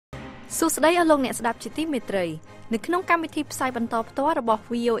សួស្តីអស់លោកអ្នកស្ដាប់ជាទីមេត្រីនៅក្នុងកម្មវិធីផ្សាយបន្តផ្ទាល់របស់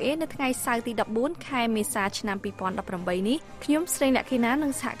VOA នៅថ្ងៃសៅរ៍ទី14ខែមេសាឆ្នាំ2018នេះខ្ញុំស្រីលក្ខិណានិ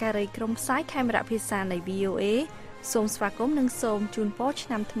ងសហការីក្រុមផ្សាយខេមរៈភាសានៃ VOA សូមស្វាគមន៍និងសូមជូនពរឆ្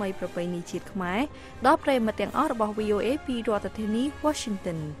នាំថ្មីប្រពៃណីជាតិខ្មែរដល់ប្រិយមិត្តទាំងអស់របស់ VOA ពីរដ្ឋធានី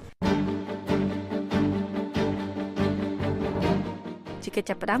Washington ជាកិច្ច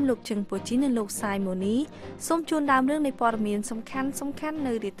ចាប់ផ្ដើមលោកជឹងពូជីននិងលោកសាយម៉ូនីសូមជូនដើមរឿងនៃព័ត៌មានសំខាន់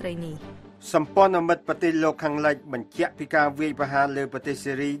នៅរាត្រីនេះសម្ព័ន្ធមិត្តប្រទេសលោកខាងលិចបញ្ជាក់ពីការវាយប្រហារលើប្រទេស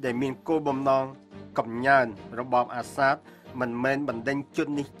សេរីដែលមានគោលបំណងកំញើនរបបអាសាតមិនមែនបណ្ដេញជន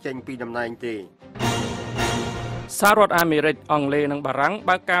នេះចេញពីតំណែងទេសហរដ្ឋអាមេរិកអង់គ្លេសនិងបារាំង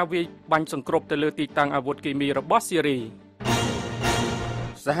បើកការវាយបាញ់សង្គ្រាប់ទៅលើទីតាំងអាវុធគីមីរបស់សេរី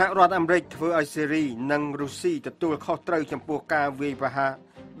សហរដ្ឋអាមេរិកធ្វើឲ្យសេរីនិងរុស្ស៊ីទទួលខុសត្រូវចំពោះការវាយប្រហារ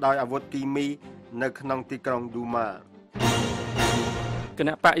ដោយអាវុធគីមីនៅក្នុងទីក្រុងឌូម៉ាគ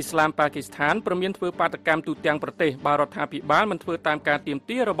ណៈបកអ៊ីស្លាមប៉ាគីស្ថានព្រមានធ្វើបាតកម្មទូទាំងប្រទេសបើរដ្ឋាភិបាលមិនធ្វើតាមការទាម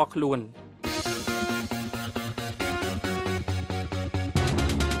ទាររបស់ខ្លួន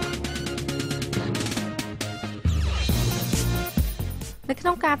នៅក្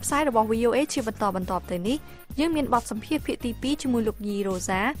នុងការផ្សាយរបស់ VOA ជាបន្តទៅនេះយើងមានបទសម្ភាសន៍ភាគទី2ជាមួយលោកយីរ៉ូ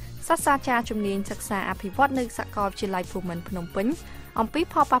សាសាស្ត្រាចារ្យជំនាញសិក្សាអភិវឌ្ឍនៅសាកលវិទ្យាល័យភូមិន្ទភ្នំពេញអំពី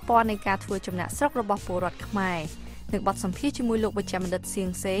ផលប៉ះពាល់នៃការធ្វើចំណាក់ស្រុករបស់ពលរដ្ឋខ្មែរនិងបទសម្ភាសន៍ជាមួយលោកបច្ចេកបណ្ឌិតសៀង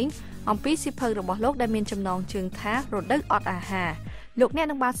សេងអំពីសៀវភៅរបស់លោកដែលមានចំណងជើងថារដូវអត់អាហារលោកអ្នក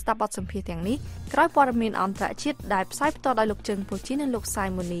នឹងបានស្ដាប់បទសម្ភាសន៍ទាំងនេះក្រោយព័ត៌មានអន្តរជាតិដែលផ្សាយផ្ទាល់ដោយលោកជឹងពូជីននិងលោកសាយ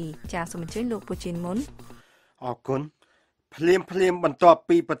ម៉ូនីចាសសូមអញ្ជើញលោកពូជីនមុនអរគុណភ្លាមបន្ទាប់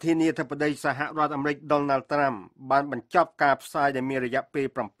ពីប្រធានាធិបតីសហរដ្ឋអាមេរិក Donald Trump បានបញ្ចប់ការផ្សាយដែលមានរយៈពេល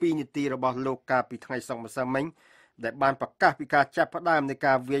7នាទីរបស់លោកកាលពីថ្ងៃសុក្រម្សិលមិញដែលបានប្រកាសពីការចាប់ផ្ដើមនៃ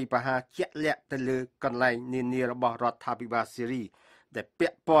ការវាយប្រហារជាក់លាក់ទៅលើកន្លែងនានារបស់រដ្ឋាភិបាលសេរីដែលពា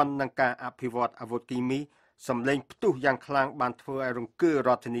ក់ព័ន្ធនឹងការអភិវឌ្ឍអាវុធគីមីសម្លេងផ្ទុះយ៉ាងខ្លាំងបានធ្វើឲ្យរង្គើរ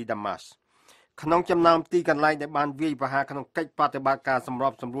ដ្ឋធានីដាម៉ាស់ក្នុងចំណោមទីកន្លែងដែលបានវាយប្រហារក្នុងកិច្ចបដិបត្តិការសម្រ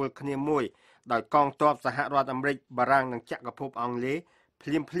បសម្រួលគ្នាមួយដោយកងទ័ពសហរដ្ឋអាមេរិកបារាំងនិងចក្រភពអង់គ្លេស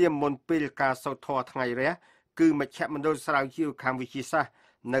ភ្លាមមុនពេលការសូត្រធម៌ថ្ងៃរះគឺមជ្ឈមណ្ឌលស្រាវជ្រាវខាងវិទ្យាសាស្ត្រ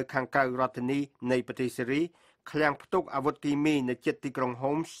នៅខាងក្រៅរដ្ឋធានីនៃប្រទេសសេរីឃ្លាំងផ្ទុកអាវុធគីមីនៅជិតទីក្រុង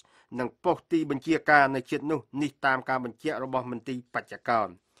Homs និងប៉ុស្តិ៍ទីបញ្ជាការនៅជិតនោះនេះតាមការបញ្ជាក់របស់មន្ត្រីបច្ចកោណ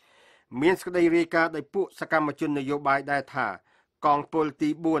មានសេចក្តីរាយការណ៍ដោយពួកសកម្មជននយោបាយដែរថាកងពលទី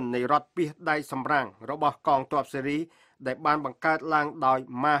4នៃរដ្ឋពាសដៃសម្រាំងរបស់កងទ័ពសេរីដែលបានបង្កើតឡើងដោយ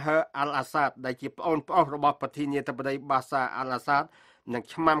Maher al-Assad ដែលជាប្អូនប្រុសរបស់ប្រធានាធិបតី Bashar al-Assad និង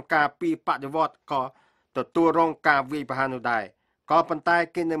ឆ្មាំការពីបដិវត្តក៏ទទួលរងការវាយប្រហារនោះដែរក៏ប៉ុន្តែ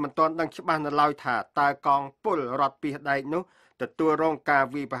គេនៅមិនទាន់ដឹងច្បាស់នៅឡើយថាតើកងពលរដ្ឋពាសដែកនោះទទួលរងការ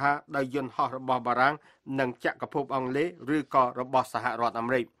វាយប្រហារដោយយន្តហោះរបស់បារាំងនិងចក្រភពអង់គ្លេសឬក៏របស់សហរដ្ឋអា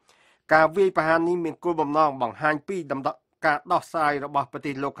មេរិកការវាយប្រហារនេះមានគោលបំណងបង្ហាញពីការដោះស្រាយរបស់ប្រ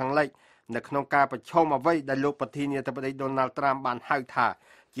ទេសលោកខាងលិចនៅក្នុងការប្រឈមអ្វីដែលលោកប្រធានាធិបតី Donald Trump បានហៅថា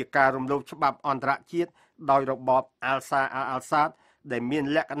ជាការរំលោភច្បាប់អន្តរជាតិដោយរបប al-Assad ដែលមាន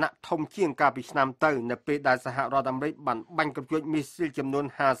លក្ខណៈធំជាងកាលពីឆ្នាំទៅនៅពេលដែលសហរដ្ឋអាមេរិកបានបាញ់កាំជ្រួចមីស៊ីលចំនួន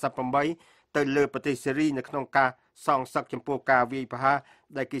58ទៅលើប្រទេសសេរីនៅក្នុងការសងសឹកចំពោះការវាយប្រហារ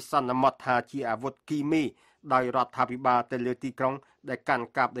ដែលគេសន្មតថាជាអាវុធគីមីដោយរដ្ឋាភិបាលទៅលើទីក្រុងដែលកាន់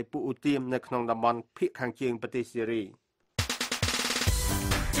កាប់ដោយពួកឧទាមនៅក្នុងតំបន់ភាគខាងជើងប្រទេសសេរី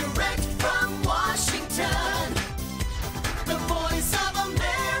Direct from Washington, the voice of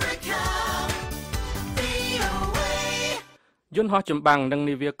America, VOA. យន្តហោះចម្បាំងនិង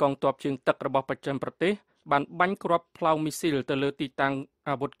នាវាកងទ័ពជើងទឹករបស់បច្ចិមប្រទេសបានបាញ់គ្រាប់ផ្លោងមីស៊ីលទៅលើទីតាំង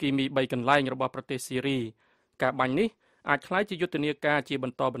អាវុធគីមី3កន្លែងរបស់ប្រទេសសេរីការបាញ់នេះអាចក្លាយជាយុទ្ធនាការជាប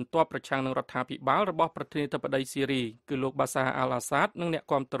ន្តបន្ទាប់ប្រឆាំងនឹងរដ្ឋាភិបាលរបស់ប្រធានាធិបតីសេរីគឺលោក Bashar al-Assad និងអ្នក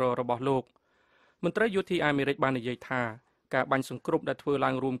គាំទ្ររបស់លោកមន្ត្រីយោធាអាមេរិកបាននិយាយថាការបាញ់សង្គ្រុបដែលធ្វើឡើ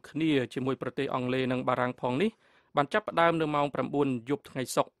ងរួមគ្នាជាមួយប្រទេសអង់គ្លេសនិងបារាំងផងនេះបានចាប់ផ្ដើមនៅម៉ោង 9 យប់ថ្ងៃ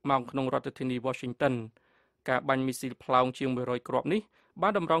សុក្រម៉ោងក្នុងរដ្ឋធានី Washington ការបាញ់មីស៊ីលផ្លោងជាង100គ្រាប់នេះបា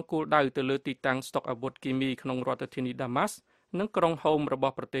នតម្រង់គោលដៅទៅលើទីតាំងស្តុកអាវុធគីមីក្នុងរដ្ឋធានី Damas និងក្រុង Home រប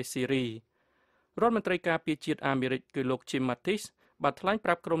ស់ប្រទេសសេរីរដ្ឋមន្ត្រីការពារជាតិអាមេរិកគឺលោក Jim Mattis បានថ្លែងប្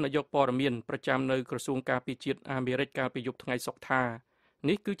រាប់ក្រុមនាយកព័ត៌មានប្រចាំនៅក្រសួងការពារជាតិអាមេរិកកាលពីយប់ថ្ងៃសុក្រថា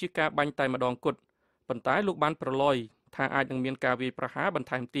នេះគឺជាការបាញ់តែម្ដងគត់ប៉ុន្តែលោកបានប្រឡយថាអាចនឹងមានការវាយប្រហារបន្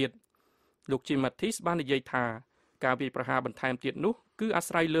ថែមទៀតលោក Jim Mattis បាននិយាយថាការវាយប្រហារបន្ថែមទៀតនោះគឺអា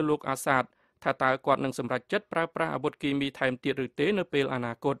ស្រ័យលើលោកអាសាតថាតើគាត់នឹងសម្រេចចិត្តប្រើប្រាស់អាវុធគីមីថែមទៀតឬទេនៅពេលអ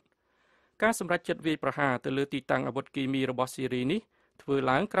នាគតការសម្រេចចិត្តវាយប្រហារទៅលើទីតាំងអាវុធគីមីរបស់សេរីនេះធ្វើ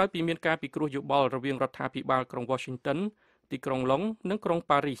ឡើងក្រោយពីមានការពិគ្រោះយោបល់រវាងរដ្ឋាភិបាលក្រុង Washington ទីក្រុងឡុងនិងក្រុង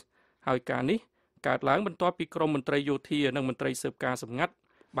ប៉ារីសហើយការនេះកើតឡើងបន្ទាប់ពីក្រុមមន្ត្រីយោធានិងមន្ត្រីស៊ើបការសម្ងាត់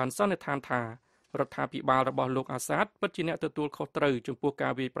បានសន្និដ្ឋានថារដ្ឋាភិបាលរបស់លោកអាសាតពិតជាអ្នកទទួលខុសត្រូវចំពោះកា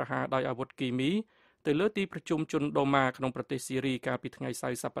រវាយប្រហារដោយអាវុធគីមីទៅលើទីប្រជុំជនដូម៉ាក្នុងប្រទេសស៊ីរីកាលពីថ្ងៃសៅ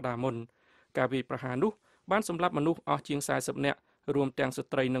រ៍សប្តាហ៍មុនការវាយប្រហារនោះបានសម្លាប់មនុស្សអស់ជាង40នាក់រួមទាំងស្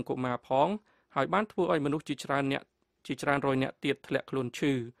ត្រីនិងកុមារផងហើយបានធ្វើឲ្យមនុស្សជាច្រើនរយនាក់ទៀតធ្លាក់ខ្លួន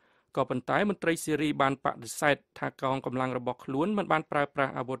ឈឺក៏ប៉ុន្តែមន្ត្រីស៊ីរីបានបដិសេធថាកងកម្លាំងរបស់ខ្លួនមិនបានប្រើប្រា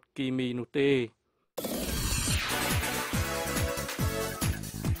ស់អាវុធគីមីនោះទេ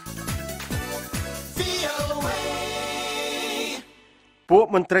ពួក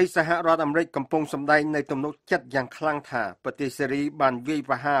មន្ត្រីសហរដ្ឋអាមេរិកកំពុងសម្ដែងនៅទំនុកចិត្តយ៉ាងខ្លាំងថាប្រទេសសេរីបានវាយ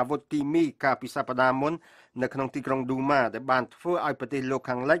ប្រហារអាវុធគីមីកាលពីសប្តាហ៍មុននៅក្នុងទីក្រុងឌូម៉ាដែលបានធ្វើឲ្យប្រទេសលោក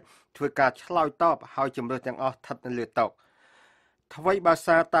ខាងលិចធ្វើការឆ្លើយតបហើយជំរឿសទាំងអស់ស្ថិតនៅលើតុថ្មីបា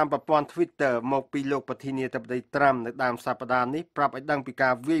សាតាមប្រព័ន្ធ Twitter មកពីលោកប្រធានាធិបតីត្រាំនៅដើមសប្តាហ៍នេះប្រាប់ឲ្យដឹងពីកា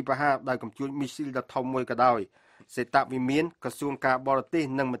រវាយប្រហារដោយកំជួចមីស៊ីលដ៏ធំមួយក៏ដោយសេតវិមានក្រសួងការបរទេស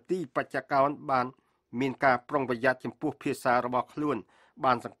និងមន្ទីរបច្ចេកោណបានមានការប្រុងប្រយ័ត្នចំពោះភាសារបស់ខ្លួន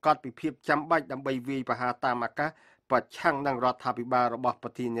បានសង្កត់ពីភាពចាំបាច់ដើម្បីវាយប្រហារតាមអាកាសប្រឆាំងនឹងរដ្ឋាភិបាលរបស់ប្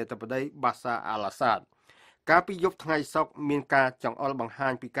រធានាធិបតីបាសាអាល់អាសាតកាលពីយប់ថ្ងៃសុក្រមានការចង្អុលបង្ហា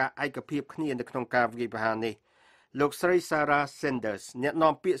ញពីការឯកភាពគ្នានៅក្នុងការវាយប្រហារនេះលោកស្រី Sarah Sanders អ្នក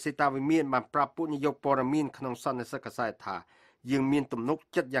នាំពាក្យសេតាវិមានបានប្រាប់ពួកនាយកព័ត៌មានក្នុងសន្និសីទកាសែតថាយើងមានទំនុក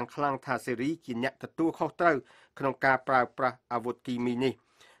ចិត្តយ៉ាងខ្លាំងថាសេរីជាអ្នកទទួលខុសត្រូវក្នុងការប្រើប្រាស់អាវុធគីមីនេះ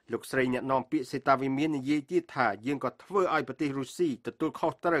លោកស្រីអ្នកនាំពាក្យសេតាវិមាននិយាយទៀតថាយើងក៏ធ្វើឲ្យប្រទេសរុស្ស៊ីទទួលខុ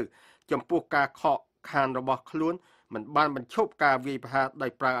សត្រូវចំពោះការខកខានរបស់ខ្លួនមិនបានបញ្ឈប់ការវាយប្រហារដោ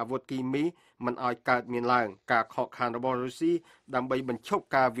យប្រើអាវុធគីមីមិនឲ្យកើតមានឡើងការខកខានរបស់រុស្ស៊ីដើម្បីបញ្ឈប់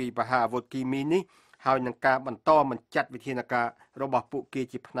ការវាយប្រហារអាវុធគីមីនេះហើយនឹងការបន្តបញ្ចាត់វិធានការរបស់ពួកគេ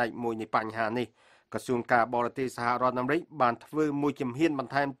ជាផ្នែកមួយនៃបញ្ហានេះក្រសួងការបរទេសសហរដ្ឋអាមេរិកបានធ្វើមួយជំហានប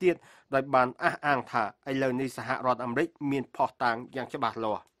ន្ថែមទៀតដោយបានអះអាងថាឥឡូវនេះសហរដ្ឋអាមេរិកមានភស្តុតាងយ៉ាងច្បាស់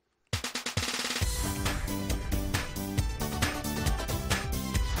លាស់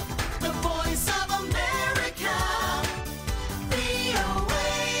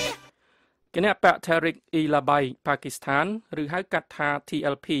គណៈបក Tehrik e Labbaik ប៉ាគីស្ថានឬហៅកាត់ថា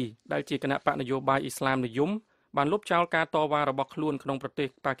TLP ដែលជាគណៈបកនយោបាយអ៊ីស្លាមនិយមបានលុបចោលការតវ៉ារបស់ខ្លួនក្នុងប្រទេស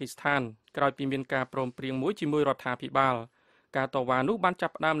ប៉ាគីស្ថានក្រោយពីមានការព្រមព្រៀងមួយជាមួយរដ្ឋាភិបាលការតវ៉ានោះបានចា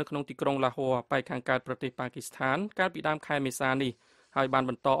ប់ផ្ដើមនៅក្នុងទីក្រុងឡាហ័រប៉ែកខាងកើតប្រទេសប៉ាគីស្ថានកាលពីដើមខែមេសានេះហើយបាន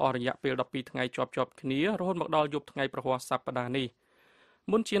បន្តអស់រយៈពេល12ថ្ងៃជាប់ៗគ្នារហូតមកដល់យប់ថ្ងៃប្រហ័សសប្តាហ៍នេះ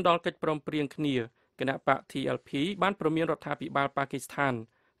មុនឈានដល់កិច្ចព្រមព្រៀងគ្នាគណៈបក TLP បានព្រមានរដ្ឋាភិបាលប៉ាគីស្ថាន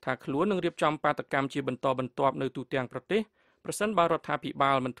ថាខ្លួននឹងរៀបចំបាតកម្មជាបន្តបន្ទាប់នៅទូទាំងប្រទេសប្រសិនបើរដ្ឋាភិ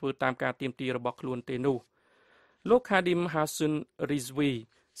បាលមិនធ្វើតាមការទាមទាររបស់ខ្លួនទេនោះលោក Khadim Hassoun Rizvi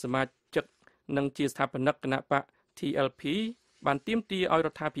សមាជិកនិងជាស្ថាបនិកគណៈបក TLP បានទាមទារឲ្យរ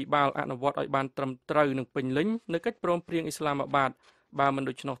ដ្ឋាភិបាលអនុវត្តឲ្យបានត្រឹមត្រូវនិងពេញលេញនៅកិច្ចព្រមព្រៀងអ៊ីស្លាមាបាតបើមិន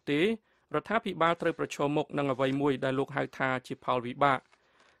ដូច្នោះទេរដ្ឋាភិបាលត្រូវប្រឈមមុខនឹងអ្វីមួយដែលលោកហៅថាជាផលវិបាក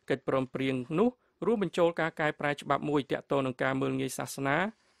កិច្ចព្រមព្រៀងនោះរួមបញ្ចូលការកែប្រែច្បាប់មួយទាក់ទងនឹងការមើលងាយសាសនា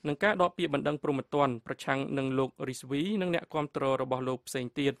និងការដកពាក្យបណ្ដឹងព្រហ្មទណ្ឌប្រឆាំងនឹងលោក Rizvi និងអ្នកគាំទ្ររបស់លោកផ្សេង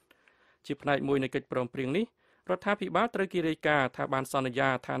ទៀតជាផ្នែកមួយនៃកិច្ចព្រមព្រៀងនេះរដ្ឋាភិបាលត្រូវគេរាយការណ៍ថាបានសន្យា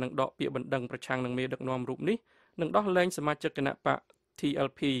ថានឹងដកពាក្យបណ្ដឹងប្រឆាំងនឹងមេដឹកនាំរូបនេះនិងដោះលែងសមាជិកគណៈបក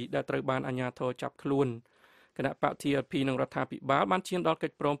TLP ដែលត្រូវបានអាជ្ញាធរចាប់ខ្លួនគណៈបក TLP និងរដ្ឋាភិបាលបានឈានដល់កិ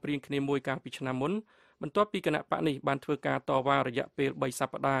ច្ចព្រមព្រៀងគ្នាមួយកាលពីឆ្នាំមុនបន្ទាប់ពីគណៈបកនេះបានធ្វើការតវ៉ារយៈពេល3ស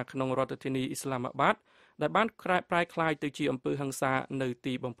ប្តាហ៍ក្នុងរដ្ឋធានីអ៊ីស្លាមាបាតដែលបានប្រែក្លាយទៅជាអំពើហិង្សានៅ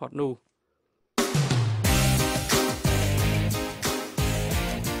ទីបំផុតនោះ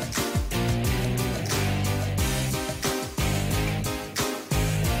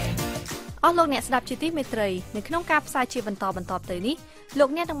អស់លោកអ្នកស្ដាប់ជាទីមេត្រីនៅក្នុងការផ្សាយជាបន្តទៅនេះលោក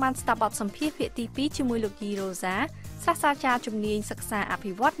អ្នកនឹងបានស្ដាប់បទសម្ភាសន៍ភាគទី2ជាមួយលោកយីរ៉ូសាសាស្ត្រាចារ្យជំនាញសិក្សាអ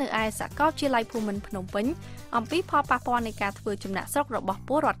ភិវឌ្ឍនៅឯសាកលវិទ្យាល័យភូមិន្ទភ្នំពេញអំពីផលប៉ះពាល់នៃការធ្វើចំណាក់ស្រុករបស់ព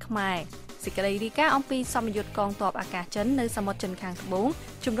លរដ្ឋខ្មែរសេចក្តីរាយការណ៍អំពីសមយុទ្ធកងទ័ពអាកាសចិននៅសមុទ្រចិនខាងត្បូង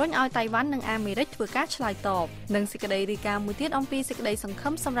ជំរុញឲ្យតៃវ៉ាន់និងអាមេរិកធ្វើការឆ្លើយតបនិងសេចក្តីរាយការណ៍មួយទៀតអំពីសេចក្តីសង្ឃឹ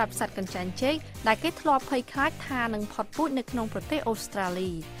មសម្រាប់សត្វកញ្ចាញ់ជែកដែលគេធ្លាប់ភ័យខ្លាចថានឹងផុតពូជនៅក្នុងប្រទេសអូស្ត្រា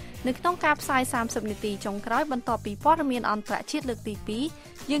លីនៅក្នុងការផ្សាយ30នាទីចុងក្រោយបន្ទាប់ពីព័ត៌មានអន្តរជាតិលើកទី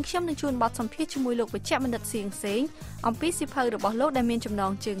2យើងខ្ញុំនឹងជួនបទសម្ភាសន៍ជាមួយលោកវេជ្ជបណ្ឌិតសៀងសេងអំពីសៀវភៅរបស់លោកដែលមានចំណ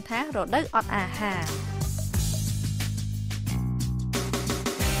ងជើងថារដូវអត់អាហារ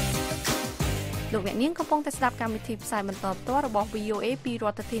លោកអ្នកនាងកំពុងតែស្ដាប់កម្មវិធីផ្សាយបន្តផ្ទាល់របស់ VOA ពីរ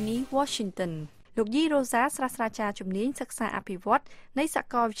ដ្ឋធានី Washington លោកយីរ៉ូសាស្រាស្រាចារ្យជំនាញសិក្សាអភិវឌ្ឍនៃសា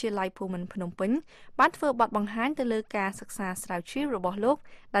កលវិទ្យាល័យភូមិន្ទភ្នំពេញបានធ្វើបទបង្ហាញទៅលើការសិក្សាស្រាវជ្រាវរបស់លោក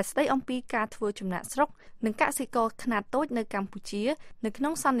ដែលស្ដីអំពីការធ្វើចំណាកស្រុកនិងកសិករខ្នាតតូចនៅកម្ពុជានៅក្នុ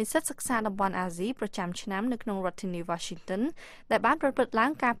ងសន្និសីទសិក្សាតំបន់អាស៊ីប្រចាំឆ្នាំនៅក្នុងរដ្ឋធានី Washington ដែលបានប្រព្រឹត្តឡើ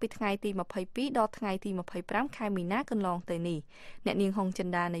ងកាលពីថ្ងៃទី22ដល់ថ្ងៃទី25ខែមីនាកន្លងទៅនេះអ្នកនាងហុងចិ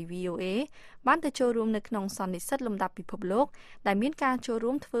ន្តានៃ VOA បានទៅចូលរួមនៅក្នុងសន្និសីទលំដាប់ពិភពលោកដែលមានការចូល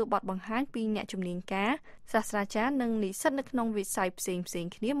រួមធ្វើបទបង្ហាញពីអ្នកជំនាញការសាស្ត្រាចារ្យនិងនិស្សិតនៅក្នុងវិស័យផ្សេង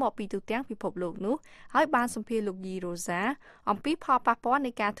ៗគ្នាមកពីទូទាំងពិភពលោកនោះហើយបានសម្ភាសន៍លោកយីរ៉ូសាអំពីផលប៉ះពាល់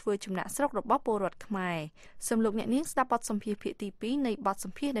នៃការធ្វើចំណាកស្រុករបស់ពលរដ្ឋខ្មែរសូមលោកអ្នកនាងស្ដាប់បទសម្ភាសន៍ភាគទី2នៃបទស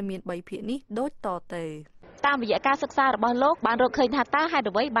ម្ភាសន៍ដែលមាន3ភាគនេះដូចតទៅតាមរយៈការសិក្សារបស់លោកបានរកឃើញថាតើហេតុ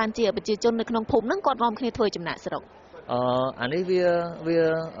អ្វីបានជាប្រជាជននៅក្នុងភូមិហ្នឹងគាត់នាំគ្នាធ្វើចំណាកស្រុកអានេះវា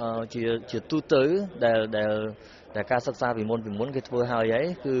ជាទូទៅដែលការសិក្សាពីមុនគេធ្វើហើយ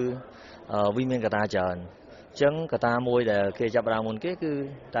គឺវាមានកត្តាច្រើនអញ្ចឹងកត្តាមួយដែលគេចាប់ផ្ដើមមុនគេគឺ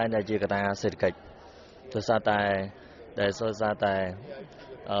តែជាកត្តាសេដ្ឋកិច្ចដោយសារតែ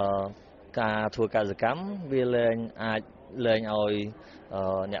ការធ្វើកសិកម្មវាអាចលែងឲ្យ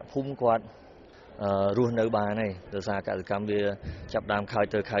អ្នកភូមិគាត់រស់នៅបានទេដោយសារកសិកម្មវាចាប់ផ្ដើមខើច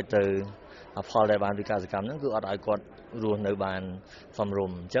ទៅផលដែលបានពីកសិកម្មហ្នឹងគឺអត់ឲ្យគាត់រស់នៅបានសមរ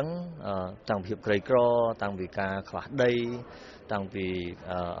ម្យអញ្ចឹងតាំងពីភាពក្រីក្រតាំងពីការខ្វះដីតាំងពី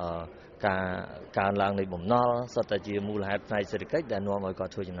ការកើនឡើងនៃបំណុលសុទ្ធតែជាមូលហេតុផ្នែកសេដ្ឋកិច្ចដែលនាំឲ្យគា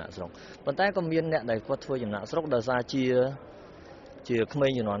ត់ធ្វើចំណាកស្រុកប៉ុន្តែក៏មានអ្នកដែលគាត់ធ្វើចំណាកស្រុកដោយសារជាក្មេ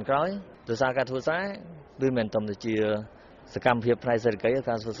ងជំនាន់ក្រោយដោយសារការធ្វើស្រែវាមិនត្រឹមតែជាសកម្មភាពផ្នែកសេដ្ឋកិច្ច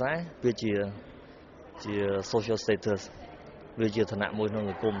ការធ្វើស្រែវាជា social status វាជាឋានៈមួយក្នុង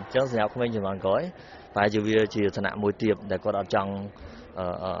សង្គមអញ្ចឹងសម្រាប់ក្មេងជំនាន់ក្រោយប្រហែលជាវាជាឋានៈមួយទៀតដែលគាត់អត់ចង់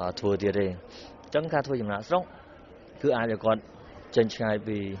ធ្វើទៀតទេអញ្ចឹងការធ្វើចំណាកស្រុកគឺអាចឲ្យគាត់ចេញឆ្ងាយ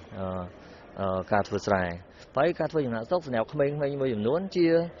ពីការធ្វើស្រែហើយការធ្វើចំណាកស្រុកសម្រាប់ក្មេងៗមួយចំនួនជា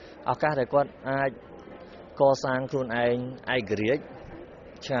ឱកាសដែលគាត់អាចកសាងខ្លួនឯងឯករាជ្យ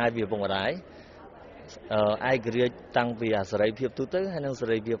ឆ្ងាយពីឪពុកម្ដាយឯករាជ្យតាំងពីសេរីភាពទូទៅហើយនិងសេ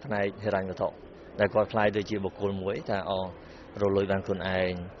រីភាពផ្នែកហិរញ្ញវត្ថុដែលគាត់ខ្លាយទៅជាបុគ្គលមួយថារលួយបានខ្លួនឯ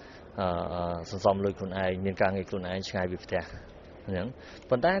ងសន្សំលុយខ្លួនឯងមានការងារខ្លួនឯងឆ្ងាយពីផ្ទះអញ្ចឹង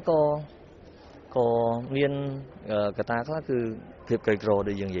ប៉ុន្តែក៏មានកត្តាខ្លះគឺភាពក្រីក្រ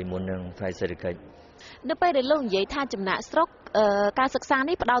ដូចយើងនិយាយមុននឹងផ្នែកសេដ្ឋកិច្ចនៅពេលដែលលោកនិយាយថាចំណាកស្រុកការសិក្សា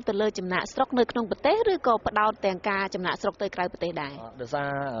នេះផ្ដោតទៅលើចំណាកស្រុកនៅក្នុងប្រទេសឬក៏ផ្ដោតទាំងការចំណាកស្រុកទៅក្រៅប្រទេសដែរដោយសារ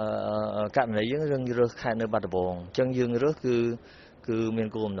ករណីយើងរើសខេត្តនៅបាត់ដំបងអញ្ចឹងយើងរើសគឺមាន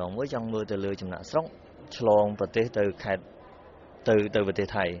គោលបំណងមួយចង់មើលទៅលើចំណាកស្រុកឆ្លងប្រទេសទៅខេត្តទៅប្រទេស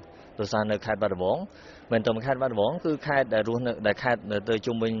ថៃដោយសារនៅខេត្តបាត់ដំបងមិនត្រឹមខេត្តបាត់ដំបងគឺខេត្តដែលរស់នៅដែលខេត្តនៅទៅ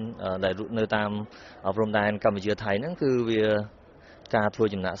ជុំវិញដែលនៅតាមព្រំដែនកម្ពុជាថៃហ្នឹងគឺវាការធ្វើ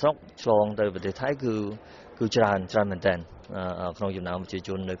ចំណាកស្រុកឆ្លងទៅប្រទេសថៃគឺច្រើនមែនទែនក្នុងចំណោមប្រជាជ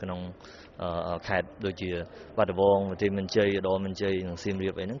ននៅក្នុងខេត្តដូចជាបាត់ដំបងប្រទេសមានជ័យឧត្តរមានជ័យនិងសៀមរា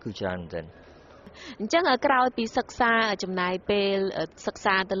បអីហ្នឹងគឺច្រើនមែនទែនអញ្ចឹងក្រោយពីសិក្សាចំណាយពេលសិក្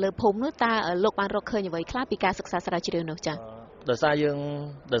សាទៅលើភូមិនោះតើលោកបានរកឃើញអ្វីខ្លះពីការសិក្សាស្រាវជ្រាវនោះចា៎ដោយសារយើ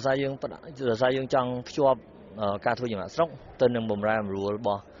ងចង់ភ្ជាប់ការធ្វើចំណាកស្រុកទៅនឹងបម្រែបម្រួលរប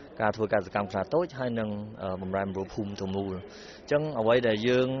ស់ការធ្វើកសិកម្មខ្នាតតូចហើយនឹងបម្រែបម្រួលភូមិទាំងមូលអញ្ចឹងអ្វីដែល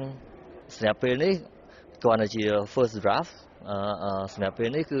យើងស្រាប់ពេលនេះគ្រាន់តែជា first draft សម្រាប់ពេល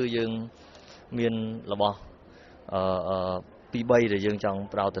នេះគឺយើងមានរបស់2 3ដែលយើងចង់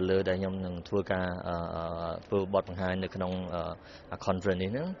ផ្ដោតទៅលើដែលខ្ញុំនឹងធ្វើការបទបង្ហាញនៅក្នុង conference នេះ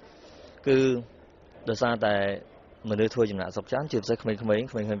ហ្នឹងគឺដោយសារតែមនុស្សធ្វើចំណាកស្រុកច្រើនជាពិសេសក្មេងៗ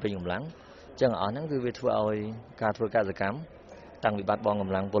ពេញកម្លាំងអញ្ចឹងអស់ហ្នឹងគឺវាធ្វើឲ្យការធ្វើកសិកម្មតាំងពីបាត់បង់ក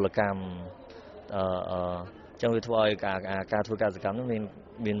ម្លាំងពលកម្មអញ្ចឹងវាធ្វើឲ្យការធ្វើកសិកម្មហ្នឹង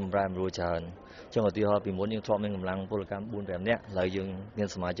មានបម្រែបម្រួលច្រើនអញ្ចឹងឧទាហរណ៍ពីមុនយើងធ្លាប់មានកម្លាំងពលកម្ម 4-5 នាក់ឥឡូវយើងមាន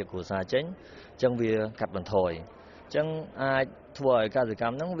សមាជិកគ្រួសារចេញអញ្ចឹងវាកាត់បន្ថយអញ្ចឹងអាចធ្វើឲ្យកសិក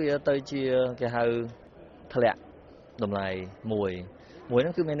ម្មហ្នឹងវាទៅជាគេហៅធ្លាក់តម្លៃមួយហ្នឹ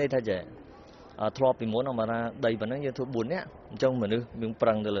ងគឺមានន័យថាចេះធ្លាប់ពីមុនអមតាដីប៉ុណ្ណឹងយើងធ្វើ 4 នាក់អញ្ចឹងមនុស្សយើងប្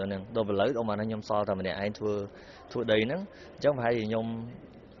រឹងទៅលើហ្នឹងដល់ឥឡូវអមតាខ្ញុំសល់តែម្នាក់ឯងធ្វើដីហ្នឹងអញ្ចឹងប្រហែលជាខ្ញុំ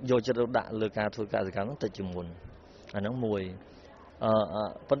យកចិត្តទុកដាក់លើការធ្វើកសិកម្មហ្នឹងតិចជាងមុនអាហ្នឹងមួយ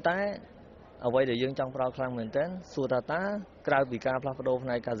ប៉ុន្តែអ្វីដែលយើងចង់ប្រោសខ្លាំងមែនទែនសួរថាតើក្រៅពីការផ្លាស់ប្ដូរផ្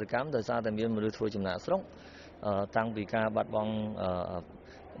នែកកសិកម្មដោយសារតែមានមនុស្សធ្វើចំណាកស្រុកតាំងពីការបាត់បង់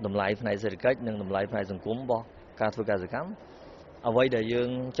តម្លៃផ្នែកសេដ្ឋកិច្ចនិងតម្លៃផ្នែកសង្គមរបស់ការធ្វើកសិកម្មអ្វីដែលយើង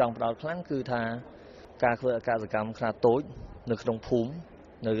ចង់ផ្ដោតខ្លាំងគឺថាការធ្វើកសិកម្មខ្នាតតូចនៅក្នុងភូមិ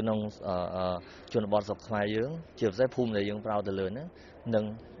នៅក្នុងជនបទស្រុកខ្មែរយើងជាពិសេសភូមិដែលយើងប្រោតទៅលើហ្នឹងនឹង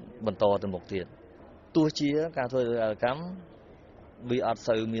បន្តទៅមុខទៀតទោះជាការធ្វើកសិកម្មវាអត់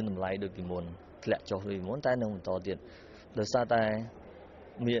សូវមានតម្លៃដូចពីមុន ធ្លាក់ចុះពីមុនតែនឹងបន្តទៀតដោយសារតែ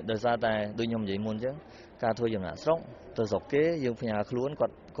ដូចខ្ញុំនិយាយមុនអញ្ចឹងការធ្វើចំណាក់ស្រុកទៅស្រុកគេយើងផ្ញើខ្លួន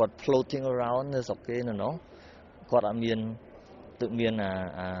គាត់ floating around នៅស្រុកគេនៅនោះគាត់អត់មាន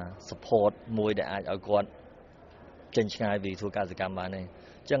support មួយដែលអាចឲ្យគាត់ចេញឆ្ងាយពីធ្វើកសិកម្មបានទេអ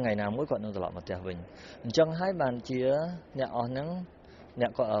ញ្ចឹងថ្ងៃណាមួយគាត់នឹងត្រឡប់មកផ្ទះវិញអញ្ចឹងហើយបានជាអ្នកអស់ហ្នឹងអ្ន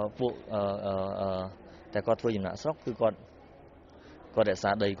កគាត់ពួកតែគាត់ធ្វើចំណាក់ស្រុកគឺគាត់រក្សា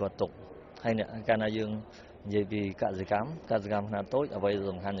ដីគាត់ទុកហើយកាលណាយើងនិយាយពីកសិកម្មខ្នាតតូចអ្វីដែល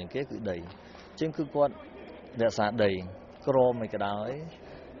សំខាន់ជាងគេគឺដីអញ្ចឹងគឺគាត់រក្សាដីក្រមិនក៏ដោយ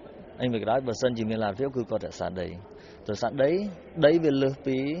អីមិនក៏ដោយបើសិនជាមានលទ្ធភាពគឺគាត់រក្សាដីវាលើស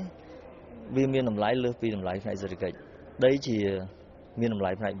ពីវាមានតម្លៃលើសពីតម្លៃផ្នែកសេដ្ឋកិច្ចដីជាមានតម្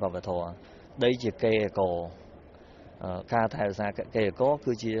លៃផ្នែកវប្បធម៌ដីជាកេរកការថែរក្សាកេរក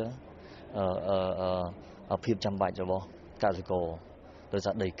គឺជាភាពចាំបាច់របស់កសិករដោយ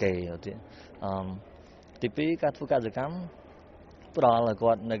សារដីកេរទៀតទី2ការធ្វើកសិកម្មផ្ដល់ឲ្យ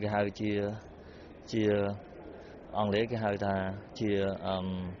គាត់នៅគេហៅជាអង់គ្លេសគេហៅថាជា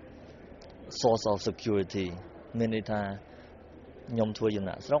source of security មានន័យថាខ្ញុំធ្វើចំ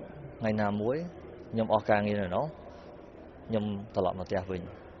ណាក់ស្រុកថ្ងៃណាមួយខ្ញុំអស់ការងារនៅនោះខ្ញុំត្រឡប់មកផ្ទះវិញ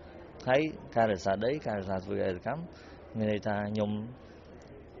ហើយការរក្សាដីការរក្សាធ្វើកសិកម្មមានន័យថាខ្ញុំ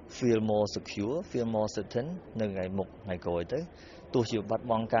feel more secure feel more certain នៅថ្ងៃក្រោយទៅទោះជាបាត់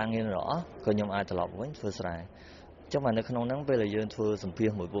បង់ការងាររបស់ក៏ខ្ញុំអាចត្រឡប់វិញធ្វើស្រែចុះមកនៅក្នុងហ្នឹងពេលដែលយើងធ្វើសម្ភាស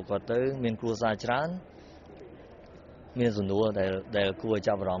មួយពួកគាត់ទៅមានគ្រួសារច្រើនមានសំណួរដែលគួរឲ្យ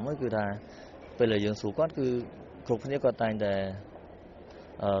ចាប់អារម្មណ៍មួយគឺថាពេលដែលយើងសួរគាត់គឺគ្រប់គ្នាគាត់តែងតែ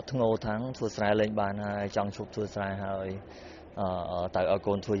ធ្ងោថាំងធ្វើស្រែលេងបានហើយចង់ឈប់ធ្វើស្រែហើយទៅឲ្យ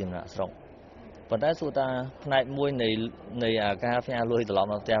កូនធ្វើចំណាក់ស្រុកប៉ុន្តែសួរថាផ្នែកមួយនៃការផ្ញើលុយត្រឡប់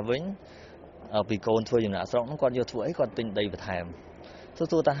មកផ្ទះវិញពីកូនធ្វើចំណាក់ស្រុកហ្នឹងគាត់យកធ្វើអីគាត់ទិញដីបន្ថែម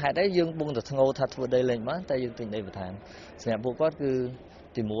សួរថាហេតុអីយើងបងតែធ្ងោថាធ្វើដីលេងបានតែយើងទិញដីបន្ថែមសម្រាប់ពួកគាត់គឺ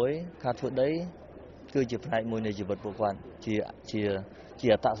ទី1ការធ្វើដីគឺជាផ្នែកមួយនៃជីវិតពួកគាត់ជា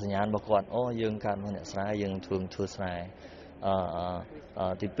អត្តសញ្ញាណរបស់គាត់អូយើងកើតមកអ្នកស្រែយើងធ្វើស្រែ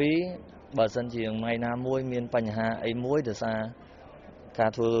ទី2បើសិនជាថ្ងៃណាមួយមានបញ្ហាអីមួយដោយសារកា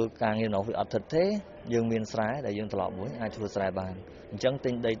រធ្វើការងារនោះវាអត់ថិតទេយើងមានស្រែដែលយើងត្រឡប់មួយអាចធ្វើស្រែបានអញ្ចឹងទិ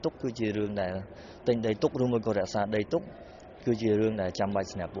ញដីទុកគឺជារឿងដែលទិញដីទុកឬមួយក៏រក្សាដីទុកគឺជារឿងដែលចាំបាច់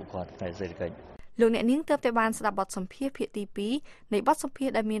សម្រាប់ពួកគាត់ផ្នែកសេដ្ឋកិច្ចលោកអ្នកនាងទើបតែបានស្ដាប់បទសម្ភាសន៍ភាគទី2នៃបទសម្ភាស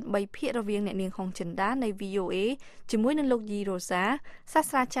ន៍ដែលមាន3ភាគរវាងអ្នកនាងហុងចិន្តានៃ VOA ជាមួយនឹងលោកយីរ៉ូសាសាស្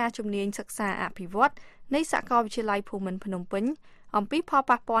ត្រាចារ្យជំនាញសិក្សាអភិវឌ្ឍនៃសាកលវិទ្យាល័យភូមិន្ទភ្នំពេញអំពីផល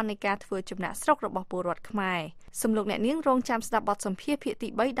ប៉ះពាល់នៃការធ្វើចំណាក់ស្រុករបស់ពលរដ្ឋខ្មែរសូមលោកអ្នកនាងរងចាំស្ដាប់បទសម្ភាសន៍ភាគទី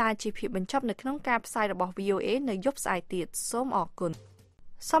3ដែលជាភាគបញ្ចប់នៅក្នុងការផ្សាយរបស់ VOA នៅយប់ស្អែកទៀតសូមអរគុណ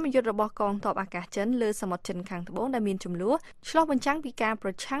សមយុទ្ធរបស់កងទ័ពអាកាសចិនលើសមុទ្រចិនខាងត្បូងដែលមានចំនួនឆ្លុះបញ្ចាំងពីការប្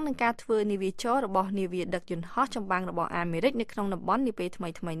រឆាំងនឹងការធ្វើនាវាចររបស់នាវាដឹកយន្តហោះចម្បាំងរបស់អាមេរិកនៅក្នុងតំបន់នាពេលថ្មី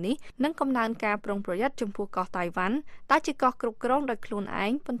ៗនេះនិងកំណើនការប្រុងប្រយ័ត្នចំពោះកោះតៃវ៉ាន់ដែលជាកោះគ្រប់គ្រងដោយខ្លួនឯ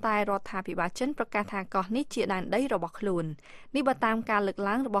ងប៉ុន្តែរដ្ឋាភិបាលចិនប្រកាសថាកោះនេះជាដែនដីរបស់ខ្លួននេះបើតាមការលើក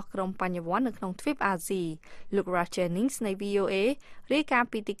ឡើងរបស់ក្រុមបញ្ញវន្តនៅក្នុងទ្វីបអាស៊ីលោក Jennings នៃ VOA រាយការណ៍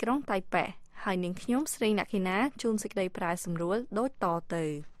ពីទីក្រុងតៃប៉េហើយនាងខ្ញុំស្រីណខេណាជួនសេចក្តីប្រាយសម្រួលដូចតទៅ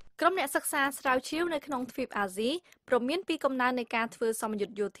ក្រុមអ្នកសិក្សាស្រាវជ្រាវនៅក្នុងទ្វីបអាស៊ីព្រមមានពីកំណើននៃការធ្វើសម្ពយុ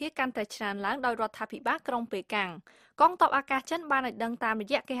ទ្ធយោធាកាន់តែច្រើនឡើងដោយរដ្ឋាភិបាលក្រុងប៉េកាំងកងទ័ពអាកាសចិនបានឲ្យដឹងតាមរ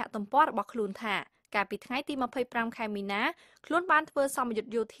យៈគេហទំព័ររបស់ខ្លួនថាកាលពីថ្ងៃទី25ខែមីនាខ្លួនបានធ្វើសម្ពយុទ្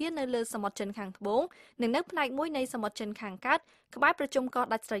ធយោធានៅលើសមុទ្រចិនខាងត្បូងនិងនៅផ្នែកមួយនៃសមុទ្រចិនខាងកើតក្បែរប្រជុំកោះ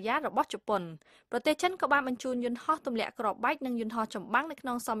ដាច់ស្រយាលរបស់ជប៉ុនប្រទេសចិនក៏បានបញ្ជូនយន្តហោះទម្លាក់គ្រាប់បែកនិងយន្តហោះចម្បាំងនៅក្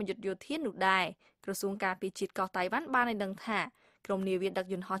នុងសម្ពយុទ្ធយោធានោះដែរក្រសួងការពារជាតិកោះតៃវ៉ាន់បានឲ្យដឹងថាក្រុមនាវាដឹក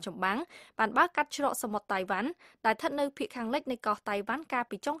យន្តហោះចម្បាំងបានបើកកាត់ច្រកសមុទ្រតៃវ៉ាន់ដែលស្ថិតនៅភាគខាងលិចនៃកោះតៃវ៉ាន់កាល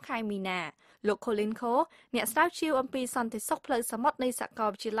ពីចុងខែមីនាលោក Colin Ko អ្នកស្រាវជ្រាវអំពីសន្តិសុខផ្លូវសមុទ្រនៃសាកល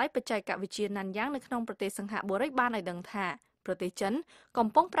វិទ្យាល័យបច្ចេកវិទ្យាណាន់យ៉ាងនៅក្នុងប្រទេសសិង្ហបុរីបានឲ្យដឹងថាប្រទេសចិនកំ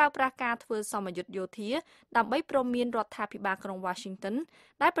ពុងប្រើប្រាស់ការធ្វើសម្ពយុទ្ធយោធាដើម្បីព្រមមានរដ្ឋាភិបាលក្រុង Washington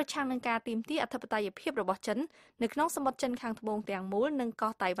ដែលប្រឆាំងនឹងការទាមទារអធិបតេយ្យភាពរបស់ចិននៅក្នុងសមុទ្រចិនខាងត្បូងទាំងមូលនិង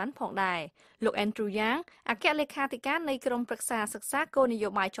កោះតៃវ៉ាន់ផងដែរលោក Andrew Yang អគ្គលេខាធិការនៃក្រុមប្រឹក្សាសិក្សាគោលនយោ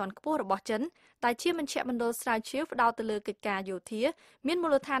បាយជាន់ខ្ពស់របស់ចិនតែជាមជ្ឈមណ្ឌលស្រាវជ្រាវផ្ដោតទៅលើកិច្ចការយោធាមានមូ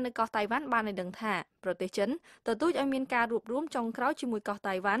លដ្ឋាននៅកោះតៃវ៉ាន់បានឲ្យដឹងថាប្រទេសចិនទទូចឲ្យមានការរួបរวมចុងក្រោយជាមួយកោះ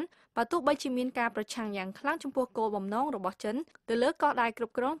តៃវ៉ាន់បើទោះបីជាមានការប្រឆាំងយ៉ាងខ្លាំងចំពោះគោលបំណងរបស់ចិនទៅលើកោះដែលគ្រ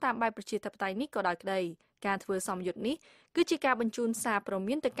ប់គ្រងតាមបែបប្រជាធិបតេយ្យនេះក៏ដោយក្តីការធ្វើសម្ពយុទ្ធនេះគឺជាការបញ្ជូនសារព្រ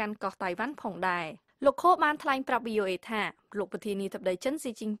មានទៅកាន់កោះតៃវ៉ាន់ផងដែរលោកខូបានថ្លែងប្រាប់ VOA ថាលោកប្រធានាធិបតីចិន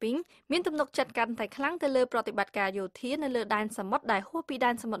ស៊ីជីនពីងមានទំនុកចិត្តកាន់តែខ្លាំងទៅលើប្រតិបត្តិការយោធានៅលើដែនសមុទ្រដែលហួសពី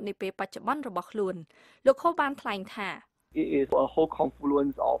ដែនសមុទ្រនាពេលបច្ចុប្បន្នរបស់ខ្លួនលោកខូបានថ្លែងថា It is a whole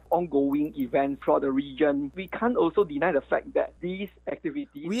confluence of ongoing events throughout the region. We can't also deny the fact that these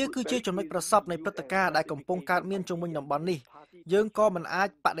activities វាគឺជាចំណុចប្រសពនៃព្រឹត្តិការណ៍ដែលកំពុងកើតមានជុំវិញតំបន់នេះយើងក៏មិនអាច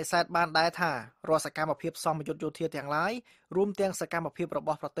បដិសេធបានដែរថារាល់សកម្មភាពសមយុទ្ធយោធាទាំងឡាយរួមទាំងសកម្មភាពរប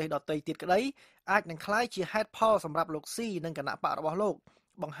ស់ប្រទេសដទៃទៀតក្តីអាចនឹងក្លាយជាហេតុផលសម្រាប់លោកស៊ីនិងគណៈបករបស់លោក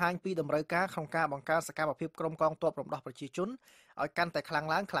បង្ហាញពីតម្រូវការក្នុងការបង្កើនសកម្មភាពក្រុមកងទ័ពរំដោះប្រជាជនឲ្យកាន់តែខ្លាំង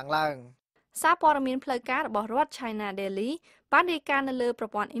ឡើង សារព័ត៌មានផ្លូវការរបស់រដ្ឋ China Daily បានរាយការណ៍នៅលើប្រ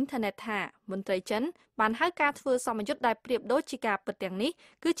ព័ន្ធអ៊ីនធឺណិតថាមន្ត្រីចិនបានហៅការធ្វើសមយុទ្ធដែលប្រៀបដូចជាការពិតទាំងនេះ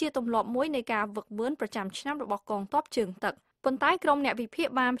គឺជាទម្លាប់មួយនៃការវឹកវើប្រចាំឆ្នាំរបស់កងទ័ពជើងទឹកប៉ុន្តែក្រុមអ្នកវិភាគ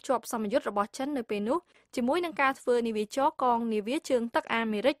បានភ្ជាប់សមយុទ្ធរបស់ចិននៅពេលនោះជាមួយនឹងការធ្វើនាវាចរកងនាវាជើងទឹកអា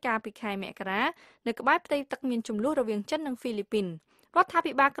មេរិកកាលពីខែមករានៅក្បែរផ្ទៃទឹកមានជម្លោះរវាងចិននិងហ្វីលីពីនរដ្ឋា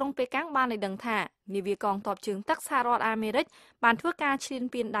ភិបាលក្រុងប៉េកាំងបានឲ្យដឹងថានាវាកងទ័ពជើងទឹកសហរដ្ឋអាមេរិកបានធ្វើការឈ្លាន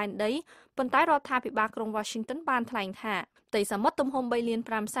ពានដែនដីប៉ុន្តែរដ្ឋាភិបាលក្រុង Washington បានថ្លែងថាផ្ទៃសមុទ្រទំហំ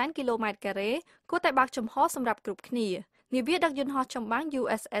 3.5 សែនគីឡូម៉ែត្រការ៉េគួរតែបើកចំហសម្រាប់គ្រប់គ្នានាវាដឹកយន្តហោះចម្បាំង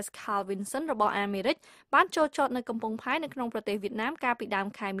USS Carl Vinson របស់អាមេរិកបានចូលចតនៅកំពង់ផែនៅក្នុងប្រទេសវៀតណាមកាលពីដើម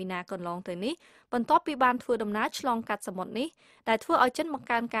ខែមីនាកន្លងទៅនេះបន្ទាប់ពីបានធ្វើដំណើរឆ្លងកាត់សមុទ្រនេះដែលធ្វើឲ្យចិនបង្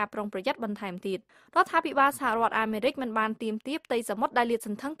កើនការប្រុងប្រយ័ត្នបន្ថែមទៀតរដ្ឋាភិបាលសហរដ្ឋអាមេរិកមិនបានទាមទារផ្ទៃសមុទ្រដែលលាតស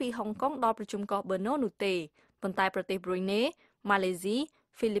ន្ធឹងពីហុងកុងដល់ប្រជុំកោះបឺណូនោះទេប៉ុន្តែប្រទេសប្រ៊ុយណេម៉ាឡេស៊ី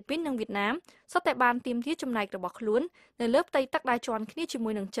ហ្វីលីពីននិងវៀតណាមសុទ្ធតែបានទាមទារចំណែករបស់ខ្លួននៅលើផ្ទៃទឹកដែលជាន់គ្នាជាមួ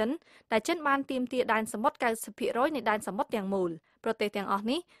យនឹងចិនដែលចិនបានទាមទារដែនសមុទ្រ 90% នៃដែនសមុទ្រទាំងមូលប្រទេសទាំងអស់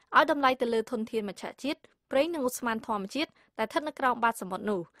នេះឲ្យតម្លៃទៅលើធនធានមច្ឆជាតិប្រេងនិងឧស្ម័នធម្មជាតិដែលស្ថិតនៅក្រោមបាតសមុទ្រ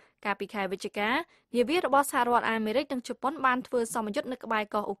នោះកាលពីខែវិច្ឆិកានាវារបស់សហរដ្ឋអាមេរិកនិងជប៉ុនបានធ្វើសមយុទ្ធនៅក្បែរ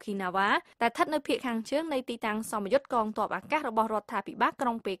កោះអូគីណាវ៉ាដែលស្ថិតនៅភាគខាងជើងនៃទីតាំងសមយុទ្ធកងទ័ពអាកាសរបស់រដ្ឋាភិបាលក្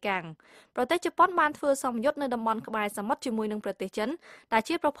រុងប៉េកាំងប្រទេសជប៉ុនបានធ្វើសមយុទ្ធនៅតំបន់ក្បែរសមុទ្រជាមួយនឹងប្រទេសចិនដែល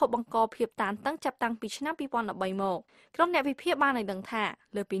ជាប្រភពបង្កភាពតានតឹងចាប់តាំងពីឆ្នាំ2013មកក្រុមអ្នកវិភាគបានឲ្យដឹងថា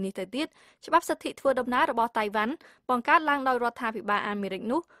លើពីនេះទៅទៀតច្បាប់សិទ្ធិធ្វើដំណើររបស់តៃវ៉ាន់បង្កើតឡើងដោយរដ្ឋាភិបាលអាមេរិក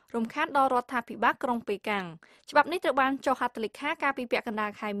នោះរំខានដល់រដ្ឋាភិបាលក្រុងប៉េកាំងច្បាប់នេះត្រូវបានចុះហត្ថលេខាកាលពីពាក់កណ្ដា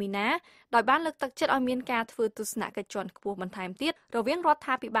លខែមីនាដោយបានលើកទឹកចិត្តឲ្យមានការធ្វើទស្សនកិច្ចជាន់ខ្ពស់បន្ថែមទៀតរវាងរដ្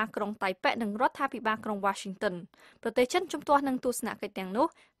ឋាភិបាលក្រុងតៃប៉េនិងរដ្ឋាភិបាលក្រុង Washington ប្រទេសចិនជំទាស់នឹងទស្សនកិច្ចទាំងនោះ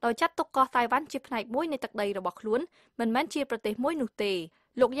ដោយចាត់ទុកកោះតៃវ៉ាន់ជាផ្នែកមួយនៃទឹកដីរបស់ខ្លួនមិនមែនជាប្រទេសមួយនោះទេ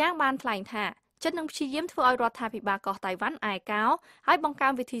លោកយ៉ាងបានថ្លែងថាចិននឹងព្យាយាមធ្វើឲ្យរដ្ឋាភិបាលកោះតៃវ៉ាន់ឯកោហើយបង្កើ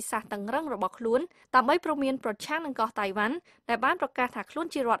នវិធីសាស្ត្រតឹងរ៉ឹងរបស់ខ្លួនដើម្បីព្រមានប្រឆាំងនឹងកោះតៃវ៉ាន់ដែលបានប្រកាសថាខ្លួន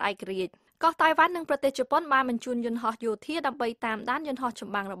ជារដ្ឋឯករាជ្យកោះតៃវ៉ាន់និងប្រទេសជប៉ុនបានបញ្ជូនយន្តហោះយោធាដើម្បីតាមដានយន្តហោះច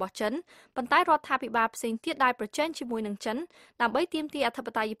ម្បាំងរបស់ចិនប៉ុន្តែរដ្ឋាភិបាលផ្សេងទៀតដែលប្រជែងជាមួយនឹងចិនដើម្បីទាមទារអធិប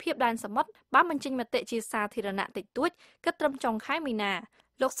តេយ្យភាពដែនសមុទ្របានបញ្ចេញមតិជាសាធារណៈតិចតួចគិតត្រឹមចុងខែមីនា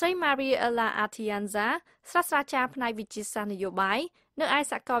លោកស្រី Maria Ella Atienza សាស្ត្រាចារ្យផ្នែកវិទ្យាសាស្ត្រនយោបាយនៅឯ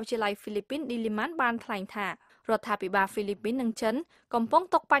សាកលវិទ្យាល័យហ្វីលីពីន Diliman បានថ្លែងថារដ្ឋាភិបាលហ្វីលីពីននិងចិនកំពុង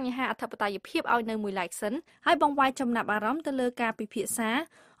តកបញ្ហាអធិបតេយ្យភាពឲ្យនៅមួយឡែកសិនហើយបង្វែរចំណាប់អារម្មណ៍ទៅលើការពិភាក្សា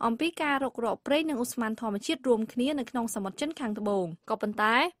អំពីការរុករកប្រេងនិងឧស្ម័នធម្មជាតិរួមគ្នានៅក្នុងសមុទ្រចិនខាងត្បូងក៏ប៉ុន្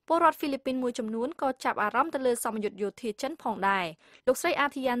តែពលរដ្ឋហ្វីលីពីនមួយចំនួនក៏ចាប់អារម្មណ៍ទៅលើសមយុទ្ធយោធាចិនផងដែរលោកស្រី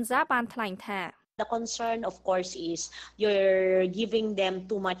Atienza បានថ្លែងថាThe concern, of course, is you're giving them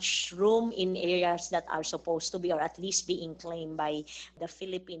too much room in areas that are supposed to be, or at least being claimed by the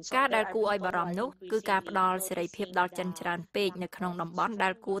Philippines. ការដែលគួរឲ្យបារម្ភនោះគឺការផ្ដល់សេរីភាពដល់ចិនច្រើនពេកនៅក្នុងតំបន់ដែ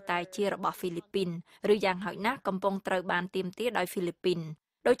លគួរតែជារបស់ហ្វីលីពីនឬយ៉ាងហោចណាស់កំពុងត្រូវបានទាមទារដោយហ្វីលីពីន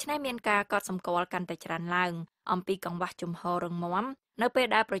ដូច្នេះមានការកត់សម្គាល់កាន់តែច្រើនឡើងអំពីកង្វះជំហររឹងមាំនៅពេល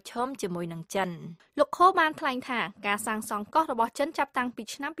ដែលប្រឈមជាមួយនឹងចិនលោកខូបានថ្លែងថាការសាងសង់កោះរបស់ចិនចាប់តាំងពី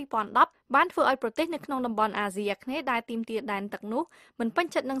ឆ្នាំ2010បានធ្វើឲ្យប្រទេសនៅក្នុងតំបន់អាស៊ីអាគ្នេយ៍ដែលទាមទារដែនទឹកនោះមិនពេញ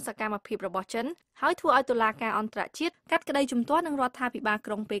ចិត្តនឹងសកម្មភាពរបស់ចិនហើយធ្វើឲ្យតុលាការអន្តរជាតិកាត់ក្តីជំទាស់នឹងរដ្ឋាភិបាល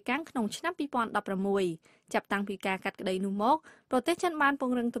ក្រុងប៉េកាំងក្នុងឆ្នាំ2016ចាប់តាំងពីការកាត់ក្តីនោះមកប្រទេសចិនបានព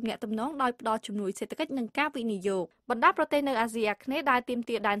ង្រឹងទំនាក់ទំនងដោយផ្ដល់ជំនួយសេដ្ឋកិច្ចនិងការវិនិយោគបណ្ដាប្រទេសនៅអាស៊ីអាគ្នេយ៍ដែលទាម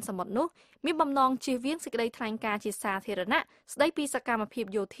ទារដែនសមុទ្រនោះមានបំណងជៀសវាងសេចក្តីថ្លែងការណ៍ជាសាធារណៈស្ដីពីសកម្មភាព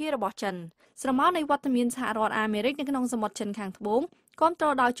យោធារបស់ចិនស្រមោលនៃវត្តមានសហរដ្ឋអាមេរិកនៅក្នុងសមុទ្រចិនខាងត្បូងគាំទ្រ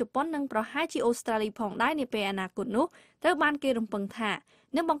ដោយជប៉ុននិងប្រហែលជាអូស្ត្រាលីផងដែរនាពេលអនាគតនោះត្រូវបានគេរំពឹងថា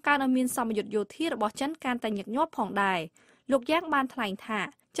នឹងបង្កើនឲ្យមានសមយុទ្ធយោធារបស់ចិនកាន់តែញឹកញាប់ផងដែរលោកយ៉ាងបានថ្លែងថា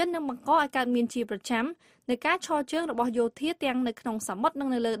ចិននឹងបង្កឲ្យកើតមានជាប្រចាំនៃការឈរជើងរបស់យោធាទាំងនៅក្នុងសមុទ្រនិង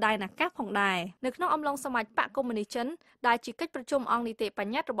នៅលើដែនអាកាសផងដែរនៅក្នុងអំឡុងសម័យបកកុម្មុយនីសចិនដែលជាកិច្ចប្រជុំអង្គនីតិប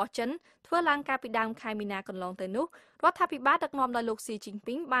ញ្ញត្តិរបស់ចិនធ្វើឡើងកាលពីដើមខែមីនាកន្លងទៅនោះរដ្ឋាភិបាលដឹកនាំដោយលោកស៊ីជីន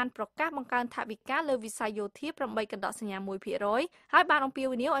ពីងបានប្រកាសបង្កើនថវិកាលើវិស័យយោធា 8.1% ហើយបានអំពា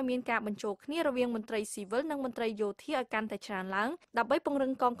វនាវឲ្យមានការបញ្ចូលគ្នារវាងមន្ត្រីស៊ីវិលនិងមន្ត្រីយោធាឲ្យកាន់តែច្រើនឡើងដើម្បីពង្រឹ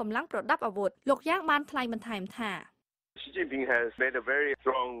ងកងកម្លាំងប្រដាប់អាវុធលោកយ៉ាងបានថ្លែងបន្ថែមថា Xi Jinping has made a very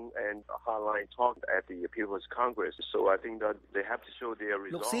strong and hardline talk at the People's Congress, so I think that they have to show their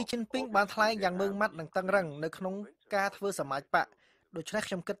លោក resolve. ស៊ីជីនពីងបានថ្លែងយ៉ាងម៉ឺងម៉ាត់និងតឹងរឹងនៅក្នុងការធ្វើសមាជបកដូច្នេះ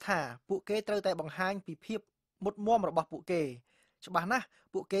ខ្ញុំគិតថាពួកគេត្រូវតែបង្ហាញពីភាពមុតមមរបស់ពួកគេច្បាស់ណាស់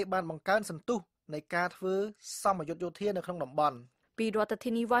ពួកគេបានបង្កើនសន្ទុះនៃការធ្វើសមយុទ្ធយោធានៅក្នុងតំបន់ពីរដ្ឋ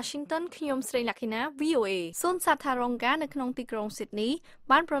ធានី Washington ខ្ញុំស្រីលក្ខិណា VOA សួនសត្វថារងការនៅក្នុងទីក្រុង Sydney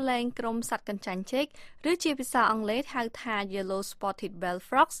បានប្រឡែងក្រុមសត្វកញ្ចាញ់ចេកឬជាភាសាអង់គ្លេសហៅថា Yellow Spotted Bell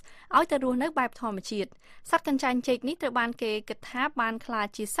Frogs ឲ្យទៅរស់នៅបែបធម្មជាតិសត្វកញ្ចាញ់ចេកនេះត្រូវបានគេគិតថាបានក្លាយ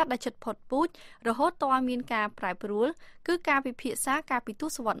ជាសត្វដែលជិតផុតពូជរហូតទាល់មានការប្រែប្រួលគឺការពិភាក្សាកាលពីទ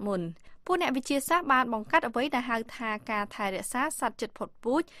សវត្សរ៍មុនពួកអ្នកវិទ្យាសាស្ត្របានបង្កើតអ្វីដែលហៅថាការថែរក្សាសត្វជិតផុត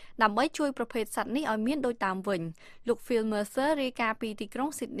ពូជដើម្បីជួយប្រភេទសត្វនេះឲ្យមានដូចតាមវិញលោក Phil Mercer រាយការណ៍ពីទីក្រុង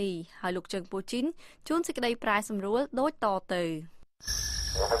Sydney ហើយលោកជើងពូជីនជួនសេចក្តីប្រាយសម្រួលដូចតទៅ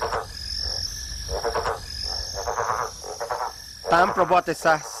តាមប្រវត្តិ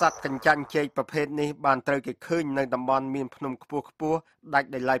សាស្ត្រសត្វកញ្ចាញ់ចេកប្រភេទនេះបានត្រូវគេឃើញនៅតំបន់មានភ្នំខ្ពស់ៗដាច់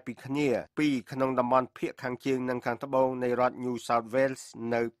ដោយឡែកពីគ្នាពីរក្នុងតំបន់ភាគខាងជើងនិងខាងត្បូងនៃរដ្ឋ New South Wales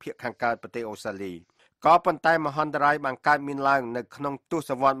នៅភាគខាងកើតប្រទេសអូស្ត្រាលីក៏ប៉ុន្តែមហន្តរាយបានកើតមានឡើងនៅក្នុងទ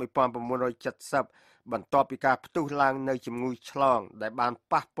សវត្សរ៍1970បន្ទាប់ពីការផ្ទុះឡើងនៅជំងឺឆ្លងដែលបាន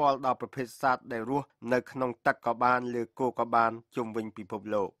ប៉ះពាល់ដល់ប្រភេទសត្វដែលរស់នៅក្នុងទឹកក៏បានលើគោក៏បានជុំវិញពិភព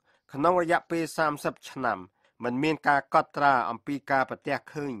លោកក្នុងរយៈពេល30ឆ្នាំមិនមានការកត់ត្រាអំពីការប្រទះ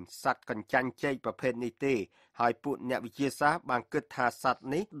ឃើញសត្វកញ្ចាញ់ចេកប្រភេទនេះទេហើយពួកអ្នកវិទ្យាសាស្ត្របានគិតថាសត្វ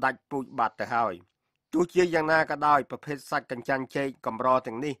នេះដាច់ពូជបាត់ទៅហើយទោះជាយ៉ាងណាក៏ដោយប្រភេទសត្វកញ្ចាញ់ចេកកម្រ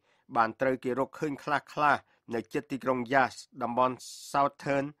ទាំងនេះបានត្រូវគេរកឃើញខ្លះៗនៅជិតទីក្រុង Yass តំបន់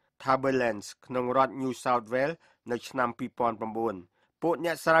Southern Tablelands ក្នុងរដ្ឋ New South Wales នៅឆ្នាំ2009ពួកអ្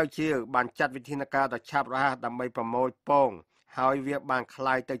នកស្រាវជ្រាវបានចាត់វិធានការដ៏ឆាប់រហ័សដើម្បីប្រមូលពងហើយវាបានค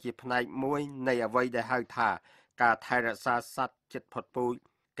ล้ายទៅជាផ្នែកមួយនៃអ្វីដែលហៅថាការថែរក្សាសត្វជិតផុតពូជ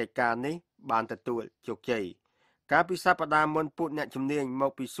កិច្ចការនេះបានទទួលជោគជ័យកាលពីសប្តាហ៍មុនពួកអ្នកជំនាញម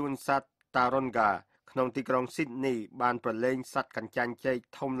កពីសួនសត្វ Taronga ក្នុងទីក្រុង Sydney បានប្រឡែងសត្វកញ្ចាញ់ចេក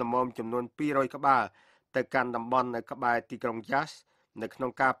ធំល្មមចំនួន200ក្បាលទៅកាន់តំបន់នៅក្បែរទីក្រុង Yass នៅក្នុ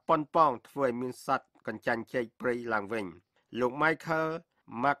ងការប៉ុនប៉ងធ្វើឲ្យមានសត្វកញ្ចាញ់ចេកព្រៃឡើងវិញលោក Michael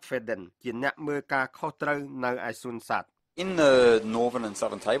McFadden ជាអ្នកមើលការខុសត្រូវនៅឯសួនសត្វIn the northern and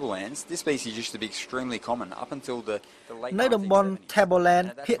southern tablelands, this species used to be extremely common up until the late នៅតំបន់ Tableland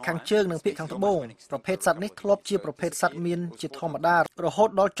ភាគខាងជើងនិងភាគខាងត្បូងប្រភេទសត្វនេះធ្លាប់ជាប្រភេទសត្វមានជាធម្មតារហូត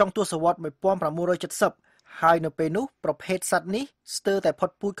ដល់ចុងទសវត្សរ៍1970ហើយនៅពេលនោះប្រភេទសត្វនេះស្ទើរតែផុត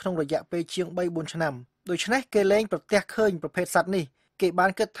ពូជក្នុងរយៈពេលជាង 3-4 ឆ្នាំដូច្នេះគេលែងប្រទះឃើញប្រភេទសត្វនេះគេបា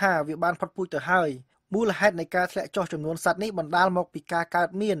នគិតថាវាបានផុតពូជទៅហើយមូលហេតុនៃការធ្លាក់ចុះចំនួនសត្វនេះបណ្ដាលមកពីការកើត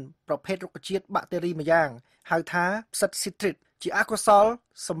មានប្រភេទរុក្ខជាតិបាក់តេរីមួយយ៉ាងហៅថាផ្សិតស៊ីត្រិតជាអកុសល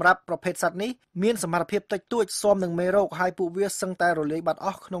សម្រាប់ប្រភេទសត្វនេះមានសមត្ថភាពតិចតួចស៊ាំនឹងមេរោគហើយពួកវាសឹងតែរលាយបាត់អ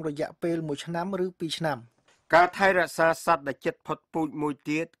ស់ក្នុងរយៈពេល1ឆ្នាំឬ2ឆ្នាំការថែរក្សាសត្វដែលជិតផុតពូជមួយ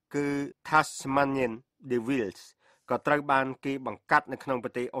ទៀតគឺ Tasmanian devils ក៏ត្រូវបានគេបង្កាត់នៅក្នុងប្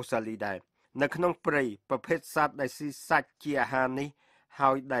រទេសអូស្ត្រាលីដែរនៅក្នុងព្រៃប្រភេទសត្វដែលស៊ីសាច់ជាអាហារនេះ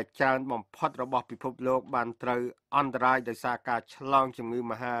ហើយដែលច្រើនបំផុតរបស់ពិភពលោកបានត្រូវអន្តរាយដោយសារការឆ្លងជំងឺ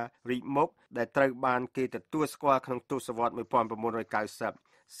មហារីកមុខដែលត្រូវបានគេទទួលស្គាល់ក្នុងទសវត្សរ៍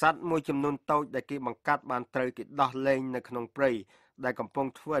1990សត្វមួយចំនួនតូចដែលគេបង្កាត់បានត្រូវគេដោះលែងនៅក្នុងព្រៃដែលកំពុង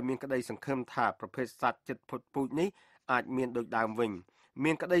ធ្វើឲ្យមានក្តីសង្ឃឹមថាប្រភេទសត្វជិតផុតពូជនេះអាចមានដូចដើមវិញ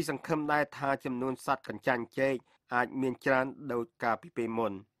មានក្តីសង្ឃឹមដែរថាចំនួនសត្វកញ្ចាញ់ចេកអាចមានច្រើនដូចកាលពីពេលមុ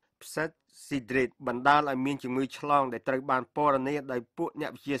នផ្សិតស៊ីដ្រីតបណ្ដាលឲ្យមានជំងឺឆ្លងដែលត្រូវបានពណ៌នាដោយពួកអ្ន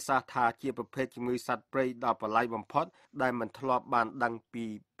កវិទ្យាសាស្ត្រថាជាប្រភេទជំងឺសត្វព្រៃដ៏ប្រឡាយបំផុតដែលមិនធ្លាប់បានដឹងពី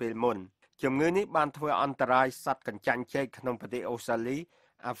ពេលមុនជំងឺនេះបានធ្វើអន្តរាយសត្វកញ្ចាញ់ចេកក្នុងប្រទេសអូស្ត្រាលី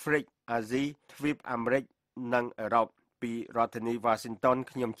អាហ្វ្រិកអាស៊ីទ្វីបអាមេរិកនិងអឺរ៉ុបពីរដ្ឋធានី Washington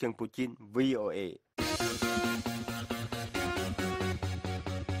ខ្ញុំជើងពូជីន VOA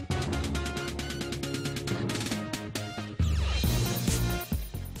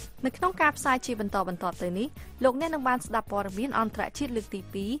នៅក្នុងការផ្សាយជាបន្តទៅនេះលោកអ្នកនឹងបានស្ដាប់ព័ត៌មានអន្តរជាតិលើកទី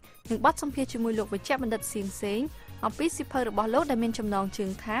2និងបទសម្ភាសន៍ជាមួយលោកវិជ្ជបណ្ឌិតសៀងសេងអំពីសិភៅរបស់លោកដែលមានចំណងជើ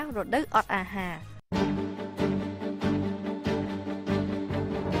ងថារដូវអត់អាហារ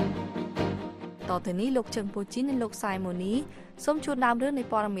តទៅនេះលោកជើងពូជីននិងលោកសាយម៉ូនីសូមជួនដើមរឿងនៃ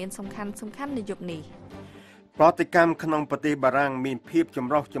ព័ត៌មានសំខាន់នៅយប់នេះប្រតិកម្មក្នុងប្រទេសបារាំងមានភាពច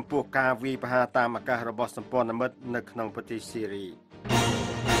ម្រុះចំពោះការវាយប្រហារតាមអាកាសរបស់សម្ព័ន្ធមិត្តនៅក្នុងប្រទេសស៊ីរី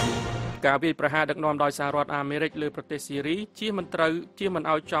ការវាយប្រហារដឹកនាំដោយសហរដ្ឋអាមេរិកលើប្រទេសស៊ីរីជាមិន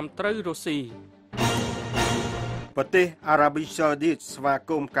ឲ្យចំត្រូវរុស្ស៊ីប្រទេសអារ៉ាប៊ីសាអូឌីតស្វា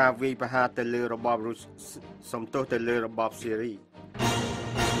គមន៍ការវាយប្រហារទៅលើរបបរុស្ស៊ីសំទោសទៅលើរបបស៊ីរី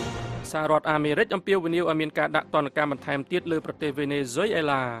សហរដ្ឋអាមេរិកអំពាវនាវឲ្យមានការដាក់ទណ្ឌកម្មបន្ថែមទៀតលើប្រទេសវេណេស៊ុយអេ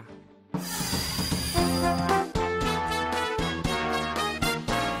ឡា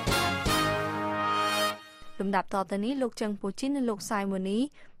លំដាប់តទៅនេះលោកចឹងពូជីននិងលោកសៃម៉ូនី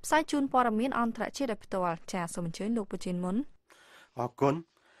ផ្សាយជូនព័ត៌មានអន្តរជាតិដោយផ្ទាល់ចាសសូមអញ្ជើញលោកពូជីនមុនអរគុណ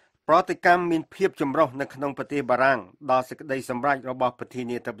ប្រតិកម្មមានភាពចម្រុះនៅក្នុងប្រទេសបារាំងដល់សេចក្តីសម្រេចរបស់ប្រធា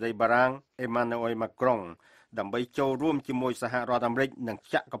នាធិបតីបារាំងអេម៉ានូអែលម៉ាក្រុងដើម្បីចូលរួមជាមួយសហរដ្ឋអាមេរិកនិង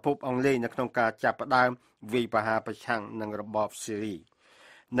ចក្រភពអង់គ្លេសនៅក្នុងការចាប់ផ្ដើមវាយប្រហារប្រឆាំងនឹងរបបស៊េរី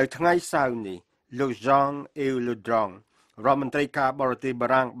នៅថ្ងៃសៅរ៍នេះលោក Jean-Yves Le Drian រដ្ឋមន្ត្រីការបរទេសបា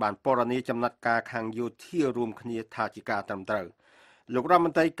រាំងបានពណ៌នាចំណាត់ការខាងយោធារួមគ្នាថាជាការត្រឹមត្រូវលោករដ្ឋម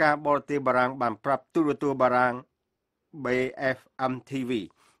ន្ត្រីការបរទេសបារាំងបានប្រាប់ទូរទស្សន៍បារាំង BFM TV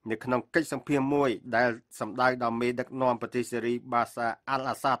នៅក្នុងកិច្ចសម្ភាសន៍មួយដែលសម្ដៅដល់មេដឹកនាំប្រទេសស៊េរីបាសាអាល់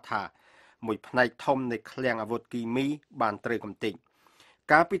អាសាថាមួយផ្នែកធំនៃឃ្លាំងអាវុធគីមីបានត្រូវកំទេច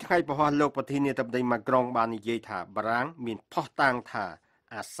កាលពីថ្ងៃពហុលោកប្រធានាធិបតីម៉ាក្រុងបាននិយាយថាបារាំងមានភស្តុតាងថា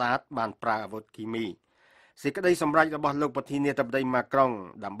អាសាតបានប្រើអាវុធគីមីសេចក្តីសម្រេចរបស់លោកប្រធានាធិបតីម៉ាក្រុង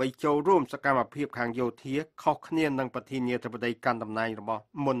ដើម្បីចូលរួមសកម្មភាពខាងយោធាខុសគ្នានឹងប្រធានាធិបតីកាន់តំណែងរប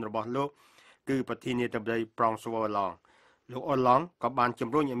ស់លោកគឺប្រធានាធិបតីប្រង់ស្វ័រឡង់លោកអ៊ុលឡង់ក៏បានជំ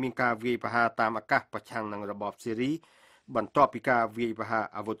រុញឲ្យមានការវាយប្រហារតាមអាកាសប្រឆាំងនឹងរបបស៊េរីបន្ទាប់ពីការវាយប្រហារ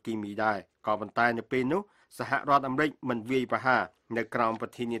អាវុធគីមីដែរក៏ប៉ុន្តែនៅពេលនោះសហរដ្ឋអាមេរិកមិនវាយប្រហារនៅក្រោមប្រ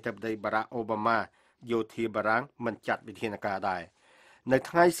ធានាធិបតីបារ៉ាក់អូបាម៉ាយោធាបារាំងមិនចាត់វិធានការដែរនៅ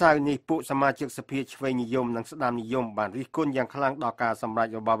ថ្ងៃសៅរ៍នេះពួកសមាជិកសភាឆ្វេងនិយមនិងស្ដាមនិយមបានរិះគន់យ៉ាងខ្លាំងដល់ការសម្រេច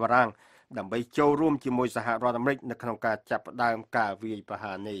របស់បារាំងដើម្បីចូលរួមជាមួយសហរដ្ឋអាមេរិកនៅក្នុងការចាប់ផ្ដើមការវាយប្រ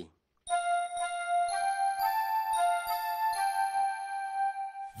ហារនេះ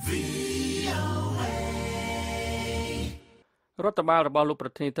រដ្ឋបាលរបស់លោកប្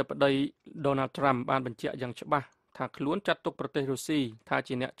រធានាធិបតី Donald Trump បានបញ្ជាក់យ៉ាងច្បាស់ថាខ្លួនចាត់ទុកប្រទេសរុស្ស៊ីថា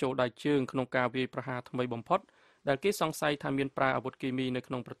ជាអ្នកចូលដៃជើងក្នុងការវាយប្រហារថ្មីបំផុតដែលគេសង្ស័យថាមានប្រើអាវុធគីមីនៅ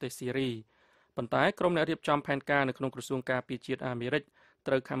ក្នុងប្រទេសស៊ីរីប៉ុន្តែក្រុមអ្នករៀបចំផែនការនៅក្នុងក្រសួងការពារជាតិអាមេរិក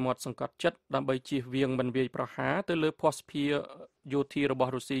ត្រូវខំមាត់សង្កត់ចិត្តដើម្បីជៀសវាងមិនវាយប្រហារទៅលើភស្តុភារយោធារប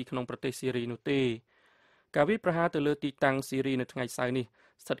ស់រុស្ស៊ីក្នុងប្រទេសស៊ីរីនោះទេការវាយប្រហារទៅលើទីតាំងស៊ីរីនៅថ្ងៃសៅរ៍នេះ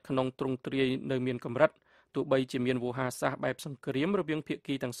ស្ថិតក្នុងទ្រង់ទ្រាយនៅមានកម្រិតទោះបីជាមានវោហារសាស្ត្របែបសង្គ្រាមរវាងភា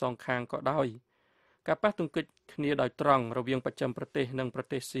គីទាំងសងខាងក៏ដោយការប៉ះទង្គិចគ្នាដោយត្រង់រវាងបច្ចឹមប្រទេសនិងប្រ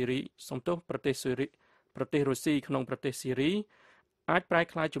ទេសស៊ីរីប្រទេសរុស្ស៊ីក្នុងប្រទេសស៊ីរីអាចប្រែ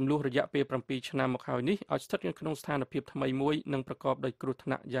ក្លាយចំនួនរយៈពេល7ឆ្នាំមកហើយនេះឲ្យស្ថិតនៅក្នុងស្ថានភាពថ្មីមួយនិងប្រកបដោយគ្រោះថ្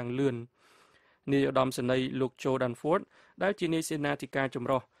នាក់យ៉ាងលឿននាយឧត្តមសេនីយ៍លោក Joe Danforth ដែលជានាយសេនាធិការចម្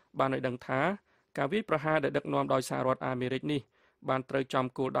រុះបានឲ្យដឹងថាការវាយប្រហារដែលដឹកនាំដោយសហរដ្ឋអាមេរិកនេះបានត្រូវចំ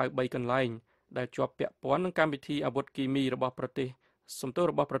គោលដៅ3កន្លែងដែលជាប់ពាក់ព័ន្ធនឹងកម្មវិធីអាវុធគីមីរបស់ប្រធា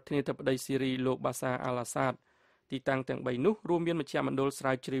នាធិបតីស៊ីរីលោកបាសាអាល់អាសាតទីតាំងទាំង3នោះរួមមានមជ្ឈមណ្ឌលស្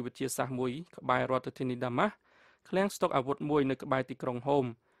រាវជ្រាវវិទ្យាសាស្ត្រមួយក្បែររដ្ឋធានីដាម៉ាស់ឃ្លាំងស្តុកអាវុធមួយនៅក្បែរទីក្រុងហូម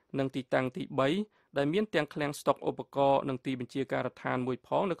និងទីតាំងទី3ដែលមានទាំងឃ្លាំងស្តុកឧបករណ៍និងទីបញ្ជាការដ្ឋានមួយផ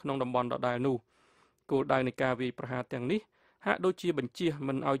ងនៅក្នុងតំបន់ដដែលនោះគោលដៅនៃការវាយប្រហារទាំងនេះហាក់ដូចជាបញ្ជា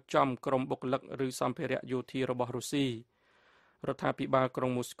មិនឲ្យចំក្រុមបុគ្គលិកឬសម្ភារៈយោធារបស់រុស្ស៊ីរដ្ឋាភិបាលក្រុ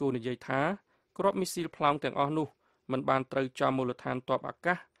ងមូស្គូនិយាយថាគ្រាប់មីស៊ីលផ្លោងទាំងអស់នោះមិនបានត្រូវចំមូលដ្ឋានទ័ពអា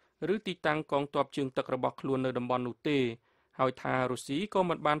កាសឬទីតាំងកងទ័ពជើងទឹករបស់ខ្លួននៅតំបន់នោះទេហើយថារុស្ស៊ីក៏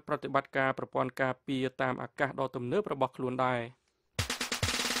មិនបានប្រតិបត្តិការប្រព័ន្ធការពារតាមអាកាសដ៏ទំនើបរបស់ខ្លួនដែរ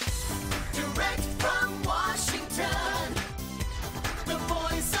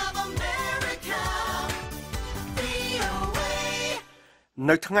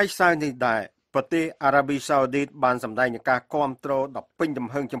នៅថ្ងៃសៅរ៍នេះដែរប្រទេសអារ៉ាប៊ីសាអូឌីតបានសម្ដែងនឹងការគាំទ្រដ៏ពេញទំ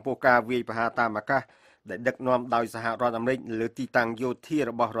ហឹងចំពោះការវាយប្រហារតាមអាកាសដែលដឹកនាំដោយសហរដ្ឋអាមេរិកលើទីតាំងយោធា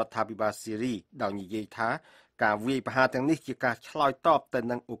របស់រដ្ឋាភិបាលស៊ីរីដោយនិយាយថាការវាយប្រហារទាំងនេះជាការឆ្លើយតបទៅ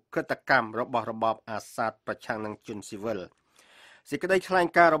នឹងឧក្រិដ្ឋកម្មរបស់របបអាសាតប្រឆាំងនឹងជនស៊ីវិលសេចក្តីថ្លែង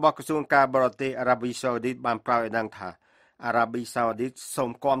ការណ៍របស់ក្រសួងការបរទេសអារ៉ាប៊ីសាអូឌីតបានប្រៅឲ្យដឹងថាអារ៉ាប៊ីសាអូឌីតសូ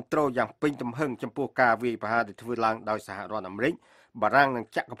មគាំទ្រយ៉ាងពេញទំហឹងចំពោះការវាយប្រហារដែលធ្វើឡើងដោយសហរដ្ឋអាមេរិកបារាំងនិង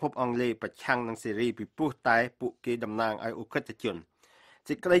ចក្រភពអង់គ្លេសប្រឆាំងនឹងសេរីពីព្រោះតែពួកគេតំណាងឲ្យឧក្រិដ្ឋជន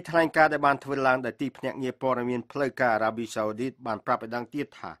សេចក្តីថ្លែងការណ៍ដែលបានធ្វើឡើងដោយទីភ្នាក់ងារព័ត៌មានផ្លូវការអារ៉ាប៊ីសាអូឌីតបានប្រាប់ឲ្យដឹងទៀត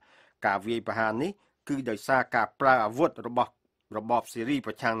ថាការវាយប្រហារនេះគឺដោយសារការប្រើអាវុធរបស់របបសេរី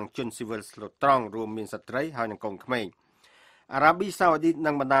ប្រឆាំងនឹងជនស៊ីវិលស្លូតត្រង់រួមមានស្ត្រីហើយនិងកូនក្មេងអារ៉ាប៊ីសាអូឌីត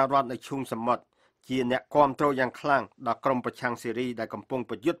និងបណ្ដារដ្ឋនៅឈូងសមុទ្រជាអ្នកគាំទ្រយ៉ាងខ្លាំងដល់ក្រុមប្រឆាំងសេរីដែលកំពុង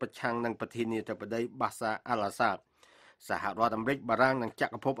ប្រយុទ្ធប្រឆាំងនឹងប្រធានាធិបតីបាសាអាល់អាសាតសហរដ្ឋអាមេរិកបារាំងនិងច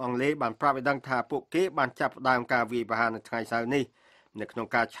ក្រភពអង់គ្លេសបានប្រាប់ឲ្យដឹងថាពួកគេបានចាប់ផ្ដើមការវាយប្រហារនៅថ្ងៃសៅរ៍នេះនៅក្នុង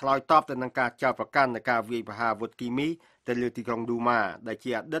ការឆ្លើយតបទៅនឹងការចោទប្រកាន់នៃការវាយប្រហារអាវុធគីមីទៅលើទីក្រុងឌូម៉ាដែល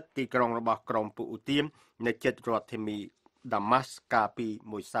ជាអតីតទីក្រុងរបស់ក្រុមពួកឧទាមនៅជិតរដ្ឋធានី ដាម៉ាស់កាលពី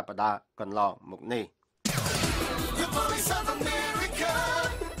មួយសប្តាហ៍កន្លងមកនេះ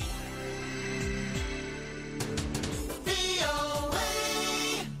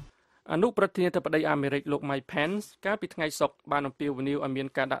អនុប្រធានាធិបតីអាមេរិកលោក Mike Pence កាលពីថ្ងៃសុក្របានអំពាវនាវឲ្យមាន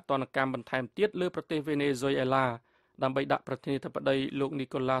ការដាក់ទណ្ឌកម្មបន្ថែមទៀតលើប្រទេសវេណេស៊ុយអេឡាដើម្បីដាក់ប្រធានាធិបតីលោក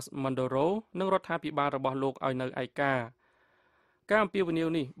Nicolas Maduro និងរដ្ឋាភិបាលរបស់លោកឲ្យនៅឯកាការអំពាវនាវ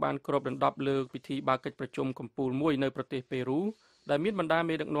នេះបានគ្របដណ្ដប់លើពិធីបើកកិច្ចប្រជុំកំពូលមួយនៅប្រទេសពេរូដែលមានបណ្ដា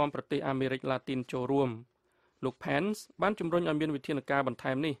មេដឹកនាំប្រទេសអាមេរិកឡាទីនចូលរួមលោក Pence បានជំរុញឲ្យមានវិធានការបន្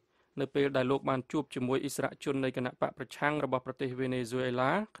ថែមនេះនៅពេលដែលលោកបានជួបជាមួយអិសរាជជននៃគណៈបកប្រឆាំងរបស់ប្រទេសវេណេស៊ុយអេ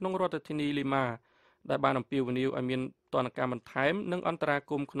ឡាក្នុងរដ្ឋធានីលីម៉ាដែលបានអំពាវនាវឲ្យមានទណ្ឌកម្មបន្ថែមនិងអន្តរា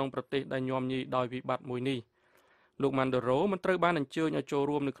គមន៍ក្នុងប្រទេសដែលញោមញីដោយវិបត្តិមួយនេះលោក Maduro មិនត្រូវបានអញ្ជើញឲ្យចូល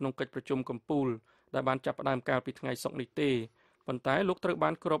រួមនៅក្នុងកិច្ចប្រជុំកំពូលដែលបានចាប់ផ្ដើមកាលពីថ្ងៃសុក្រនេះទេប៉ុន្តែលោកត្រូវបា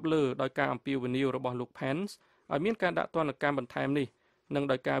នគ្របលើដោយការអំពាវនាវរបស់លោក Pence ឲ្យមានការដាក់ទណ្ឌកម្មបន្ថែមនេះនិង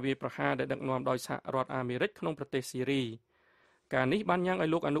ដោយការវាយប្រហារដែលដឹកនាំដោយសហរដ្ឋអាមេរិកក្នុងប្រទេសស៊ីរីការនេះបានញ៉ាំងឲ្យ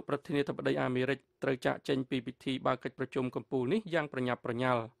លោកអនុប្រធានាធិបតីអាមេរិកត្រូវចាកចេញពីពិធីបើកកិច្ចប្រជុំកំពូលនេះយ៉ាងប្រញាប់ប្រ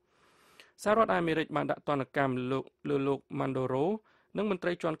ញាល់សហរដ្ឋអាមេរិកបានដាក់ទណ្ឌកម្មលើលោក Maduro និងមន្ត្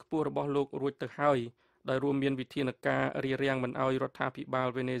រីជាន់ខ្ពស់របស់លោករួចទៅហើយដោយរួមមានវិធានការរារាំងមិនឲ្យរដ្ឋាភិបាល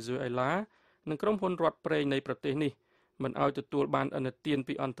វេណេស៊ុយអេឡានិងក្រុមហ៊ុនរដ្ឋប្រេងនៃប្រទេសនេះមិនឲ្យទទួលបានឥណទាន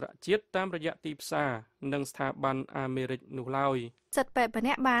ពីអន្តរជាតិតាមរយៈទីផ្សារនិងស្ថាប័នអាមេរិកនោះឡើយសិទ្ធិពេទ្យម្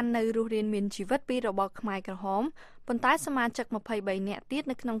នាក់បាននៅរស់រានមានជីវិតពីរបបខ្មែរក្រហមប៉ុន្តែសមាជិក23នាក់ទៀត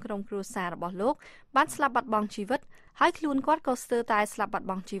នៅក្នុងក្រុមគ្រួសាររបស់លោកបានស្លាប់បាត់បង់ជីវិតហើយខ្លួនគាត់ក៏ស្ទើរតែស្លាប់បាត់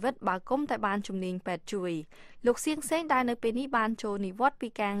បង់ជីវិតបើគុំតែបានជំនាញពេទ្យជួយលោកសៀងសេងដែលនៅពេលនេះបានចូលនិវត្តន៍ពី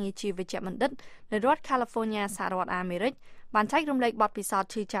ការងារជាវេជ្ជបណ្ឌិតនៅរដ្ឋ California សហរដ្ឋអាមេរិកបានចែករំលែកបទពិសោធន៍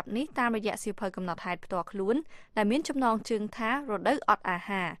ឈឺចាប់នេះតាមរយៈសៀវភៅកំណត់ហេតុផ្ទាល់ខ្លួនដែលមានចំណងជើងថារដូវអត់អា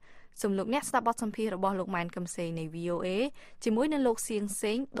ហារសូមលោកអ្នកស្ដាប់បទសម្ភាសន៍របស់លោកម៉ែនកំសេងនៃ VOA ជាមួយនឹងលោកសៀង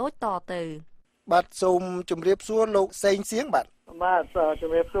សេងដូចតទៅបាទសូមជម្រាបសួរលោកសេងសៀងបាទជ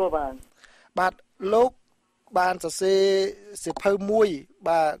ម្រាបសួរបាទលោកបានសរសេរសៀវភៅមួយ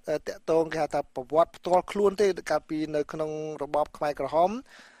បាទតកតងគេហៅថាប្រវត្តិផ្ទាល់ខ្លួនទេកាលពីនៅក្នុងរបបខ្មែរក្រហម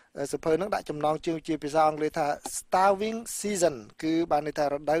សៀវភៅហ្នឹងដាក់ចំណងជើងជាភាសាអង់គ្លេសថា Starving Season គឺបានន័យថា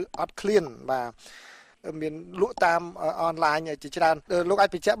រដូវអត់ឃ្លានបាទមានលក់តាមអនឡាញជាច្រើនលោកអាច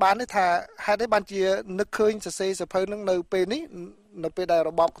បញ្ជាក់បានទេថាហេតុអីបានជានឹកឃើញសរសេរសៀវភៅហ្នឹងនៅពេលនេះនៅពេលដែល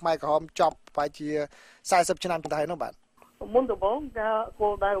របបខ្មែរក្រហមចប់ប្រហែលជា40ឆ្នាំទៅហើយនោះបាទមុនដំបូងការគោ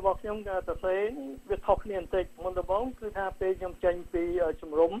លដៅរបស់ខ្ញុំសរសេរវាខុសគ្នាបន្តិចមុនដំបូងគឺថាពេលខ្ញុំចេញពី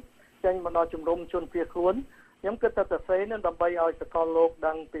ជំរំចេញមកដល់ជំរំជនភៀសខ្លួនខ្ញុំគិតថាសរសេរនឹងដើម្បីឲ្យសកលលោក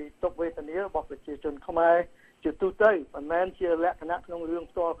ដឹងពីទុក្ខវេទនារបស់ប្រជាជនខ្មែរជាទូទៅមិនមែនជាលក្ខណៈក្នុងរឿង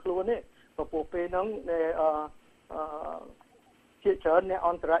ផ្ទាល់ខ្លួនទេព្រោះពេលហ្នឹងជាច្រើនអ្នកអ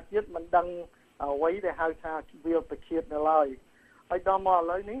ន្តរជាតិមិនដឹងអ្វីដែលហៅថាវាលប្រជានៅឡើយហើយដល់មកឥ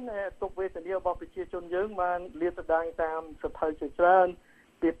ឡូវនេះទុក្ខវេទនារបស់ប្រជាជនយើងបានលាតត្រដាងតាមសភៅជាច្រើន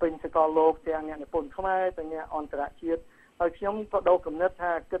ពីពេញសកលលោកទាំងអ្នកនិពន្ធខ្មែរទាំងអ្នកអន្តរជាតិហើយខ្ញុំក៏ដូរគំនិត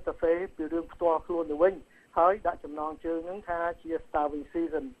ថាគិតទៅពីរឿងផ្ទាល់ខ្លួនទៅវិញហើយដាក់ចំណងជើងហ្នឹងថាជា Starving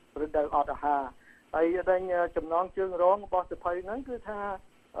Season ឬដៅអត់អាហារហើយដែលចំណងជើងរងរបស់សភៅហ្នឹងគឺថា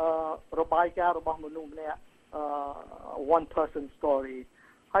របាយការណ៍របស់មនុស្សម្នាក់one person story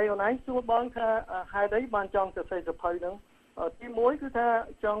ហើយអូនឯងសួរបងថាហេតុអីបានចង់សរសេរសភៅហ្នឹងទីមួយគឺថា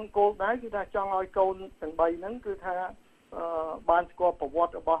ចង់គោលដៅគឺថាចង់ឲ្យកូនទាំង3ហ្នឹងគឺថាបានស្គាល់ប្រវត្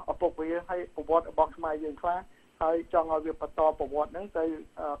តិរបស់ឪពុកវាហើយប្រវត្តិរបស់ខ្មែរយើងខ្លះហើយចង់ឲ្យវាបន្តប្រវត្តិហ្នឹងទៅ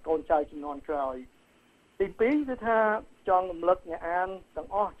កូនចៅជំនាន់ក្រោយទី2គឺថាចង់រំលឹកអ្នកអានទាំង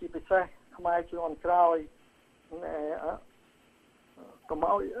អស់ជាពិសេសខ្មែរជំនាន់ក្រោយកុំ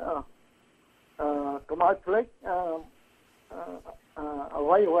ឲ្យភ្លេចអ្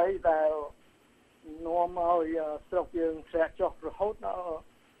វីដែលនាំឲ្យស្រុកយើងធ្លាក់ចុះរហូតដល់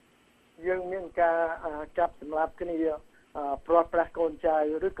យើងមានការចាប់សម្លាប់គ្នាប្រត់ប្រាស់កូនចៅ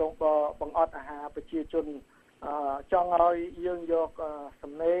ឬក៏បង្អត់អាហារប្រជាជនចង់ឲ្យយើងយក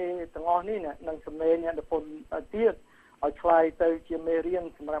សំណេរទាំងអស់នេះនិងសំណេរអ្នកនិពន្ធទៀតឲ្យคล้ายទៅជាមេរៀន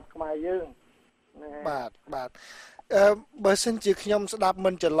សម្រាប់ខ្មែរយើងបាទបើសិនជាខ្ញុំស្ដាប់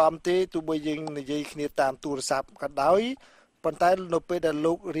មិនច្រឡំទេទោះបីយើងនិយាយគ្នាតាមទូរស័ព្ទក៏ដោយប៉ុន្តែនៅពេលដែល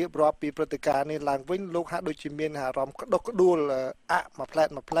លោករៀបរាប់ពីព្រឹត្តិការណ៍នេះឡើងវិញលោកហាក់ដូចជាមានអារម្មណ៍ក្តុកក្តួលមួយផ្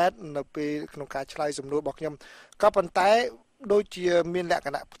លែតនៅពេលក្នុងការឆ្លើយសំណួររបស់ខ្ញុំក៏ប៉ុន្តែដូចជាមានលក្ខ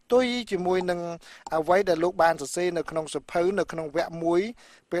ណៈផ្ទុយជាមួយនឹងអ្វីដែលលោកបានសរសេរនៅក្នុងសភៅនៅក្នុងវគ្គមួយ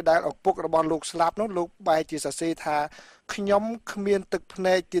ពេលដែលឪពុករបស់លោកស្លាប់នោះលោកបែរជាសរសេរថាខ្ញុំគ្មានទឹកភ្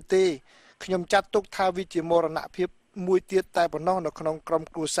នែកទៀតទេខ្ញុំចាត់ទុកថាវាជាមរណភាពមួយទៀតតែប៉ុណ្ណោះនៅក្នុងក្រុម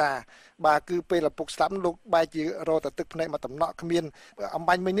គ្រួសារបាទគឺពេលឪពុកស្លាប់លោកបែរជារកតែទឹកភ្នែកមកតំណក់គ្មានអំប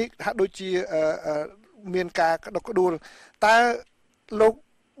ញ្ញមិញនេះហាក់ដូចជា មានការក្តុកក្តួលតើលោក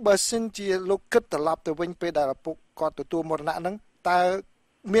បើសិនជាលោកគិតត្រឡប់ទៅវិញពេលដែលឪពុកគាត់ទទួលមរណៈហ្នឹងតើ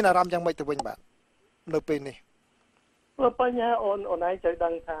មានអារម្មណ៍យ៉ាងម៉េចទៅវិញបាទនៅពេលនេះបញ្ហាអូនឯងត្រូវដឹ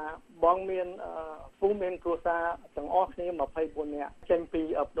ងថាបងមានពូមានគ្រួសារទាំងអស់គ្នា24នាក់ចេញពី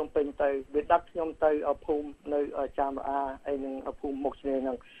ភ្នំពេញទៅវាដាក់ខ្ញុំទៅភូមិនៅចាមរអាហើយនឹងភូមិមុខជ្រេងហ្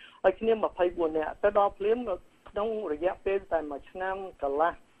នឹងហើយគ្នា24នាក់ទៅដល់ភ្លាមក្នុងរយៈពេលតែ1ឆ្នាំកន្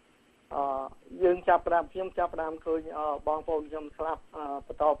លះយើងចាប់ផ្ដើមខ្ញុំចាប់ផ្ដើមឃើញបងប្អូនខ្ញុំស្លាប់ប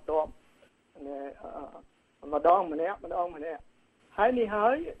ន្តម្ដងម្នាក់ហើយនេះហើ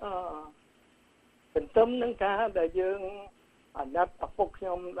យទន្ទឹមនឹងការដែលយើងអាណិតឪពុកខ្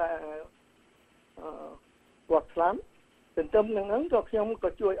ញុំដែលគាត់ស្លាប់ទន្ទឹមនឹងហ្នឹងក៏ខ្ញុំក៏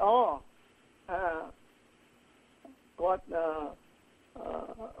ជួយគាត់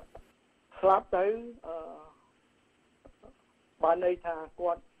ស្លាប់ទៅបានន័យថា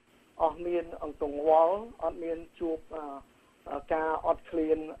គាត់អស់មានអង្គង្វល់អត់មានជួបការអត់ឃ្លា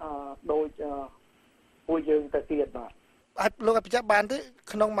នដូចពួកយើងទៅទៀតបាទអាចលោកអាចបញ្ជាក់បានទេ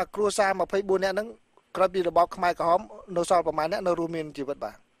ក្នុងមួយគ្រួសារ24នាក់ហ្នឹងក្រោយពីរបបខ្មែរក្រហមនៅសល់ប្រមាណអ្នកនៅរស់មានជីវិត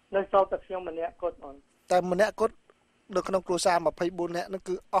បាទនៅសល់តែខ្ញុំម្នាក់គត់អូនតែម្នាក់គត់នៅក្នុងគ្រួសារ24នាក់ហ្នឹង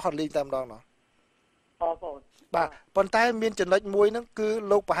គឺអស់រលីងតែម្ដងណោះបងបាទប៉ុន្តែមានចំណុចមួយហ្នឹងគឺ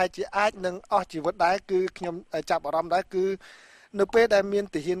លោកប្រហែលជាអាចនឹងអស់ជីវិតដែរគឺខ្ញុំចាប់អារម្មណ៍ដែរគឺនៅពេលដែលមាន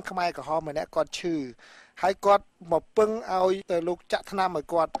ទាហានខ្មែរក្រហមម្នាក់គាត់ឈឺហើយគាត់មកពឹងឲ្យទៅលោកចាក់ថ្នាំឲ្យ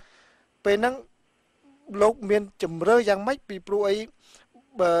គាត់ពេលហ្នឹងលោកមានជំរឿយ៉ាងម៉េចពីព្រោះអី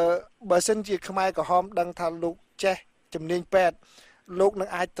បើសិនជាខ្មែរក្រហមដឹងថាលោកចេះជំនាញពេទ្យលោកនឹង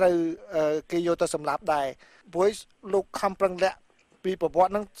អាចត្រូវគេយកទៅសម្លាប់ដែរព្រោះលោកខំប្រឹងលាក់ពីប្រវត្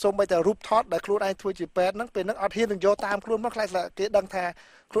តិហ្នឹងសូម្បីតែរូបថតដែលខ្លួនឯងធ្វើជាពេទ្យហ្នឹងពេលហ្នឹងអត់ហ៊ាននឹងយកតាមខ្លួនមកខ្លាចគេដឹងថា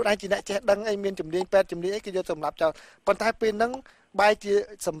ខ្លួនឯងជាអ្នកចេះដឹងអីមានជំនាញពេទ្យជំនាញអីគេយកសម្លាប់ចោលប៉ុន្តែពេលហ្នឹងបែរជា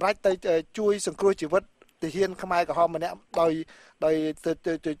សម្រេចទៅជួយសង្គ្រោះជីវិតទាហានខ្មែរក្រហមម្នាក់ដោយ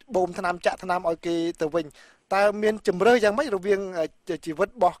ទៅបូមថ្នាំចាក់ថ្នាំឲ្យគេទៅវិញតើមានជំរឿយ៉ាងម៉េចរវាងជីវិត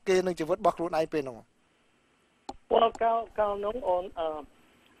របស់គេនិងជីវិតរបស់ខ្លួនឯងពេលហ្នឹងពលកាលនោះអូន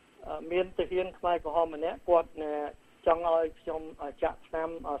មានទាហានខ្មែរក្រហមម្នាក់គាត់ចង់ឲ្យខ្ញុំចាក់ថ្នាំ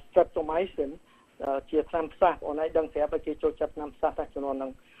streptomycin ជាថ្នាំផ្សះអូនឯងដឹងស្រាប់តែគេចូលចាក់ថ្នាំផ្សះតែចំនួនហ្នឹ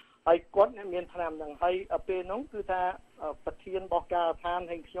ងហើយគាត់មានថ្នាំហ្នឹងហើយពេលហ្នឹងគឺថាប្រធានរបស់ការដ្ឋាន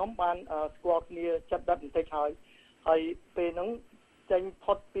ហើយខ្ញុំបានស្គាល់គ្នាចិត្តដិតបន្តិចហើយពេលហ្នឹងចេញ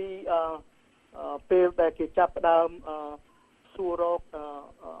ផុតពីពេលដែលគេចាប់ផ្ដើមសួររក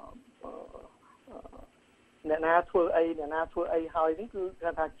អ្នកណាធ្វើអីហើយហ្នឹងគឺគា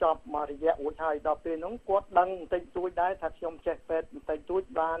ត់ថាចប់មករយៈរួចហើយដល់ពេលហ្នឹងគាត់ដឹងបន្តិចតួចដែរថាខ្ញុំចេះពេទ្យបន្តិចតួច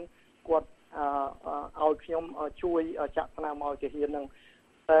បានគាត់ឲ្យខ្ញុំជួយចាក់ថ្នាំឲ្យទាហានហ្នឹង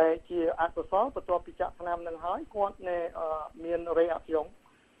តែជាអកុសលបន្ទាប់ពីចាក់ថ្នាំហ្នឹងហើយគាត់មានរេអាក់យ៉ុង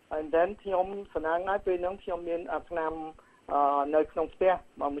ហើយ then ខ្ញុំសំណាងហើយពេលហ្នឹងខ្ញុំមានថ្នាំនៅក្នុងផ្ទះ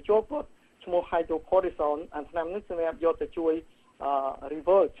មកចូលគាត់ឈ្មោះ hydrocortisone អាថ្នាំនេះសម្រាប់យកទៅជួយ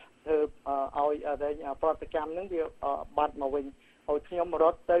reverse ធ្វើឲ្យប្រតិកម្មហ្នឹងវាបាត់មកវិញហើយខ្ញុំរ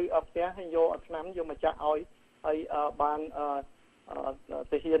ត់ទៅផ្ទះហើយយកថ្នាំយកមកចាក់ឲ្យហើយបាន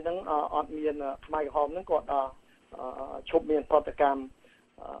ទាហានហ្នឹងអត់មានខ្មែរក្រហមហ្នឹងគាត់ឈប់មានប្រតិកម្ម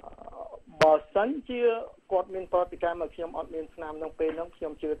បើសិនជាគាត់មានប្រតិកម្មមកខ្ញុំអត់មានថ្នាំហ្នឹងពេលហ្នឹងខ្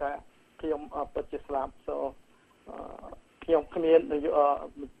ញុំជឿថាខ្ញុំពិតជាស្លាប់ខ្ញុំគ្មាន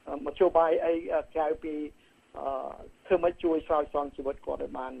មធ្យោបាយអីក្រៅពីធ្វើមកជួយស្រោចស្រង់ជីវិតគាត់ឲ្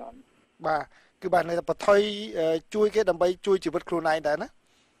យបានបាទគឺបានតែបថុយជួយគេដើម្បីជួយជីវិតខ្លួនឯងដែរណា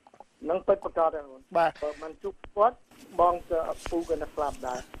នឹងពិតប្រកបដែរបាទបើមិនជួបគាត់បងក៏ពូក៏នឹងស្លាប់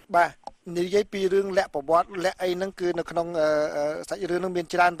ដែរបាទនិយាយពីរឿងលក្ខប្រវត្តិលក្ខអីហ្នឹងគឺនៅក្នុងសាច់រឿងហ្នឹងមាន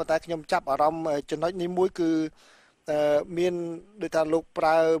ច្រើនប៉ុន្តែខ្ញុំចាប់អារម្មណ៍ចំណុចនេះមួយគឺមានដូចថាលោកប្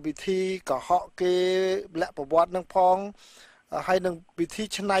រើវិធីកុហកគេលក្ខប្រវត្តិហ្នឹងផងហើយនឹងវិធី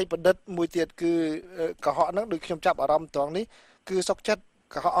ច្នៃប្រឌិតមួយទៀតគឺកុហកហ្នឹងដូចខ្ញុំចាប់អារម្មណ៍ត្រង់នេះគឺសុកចិត្ត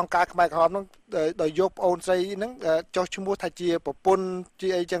កុហកអង្គការខ្មែរក្រហមហ្នឹងដោយយកប្អូនស្រីហ្នឹងចុះឈ្មោះថាជាប្រពន្ធជា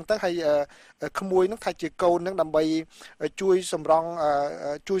អីចឹងទៅហើយក្មួយហ្នឹងថាជាកូនហ្នឹងដើម្បីជួយសម្រង់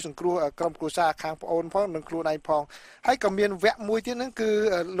ជួយសង្គ្រោះក្រុមគ្រួសារខាងប្អូនផងនិងខ្លួនឯងផងហើយក៏មានវគ្គមួយទៀតហ្នឹងគឺ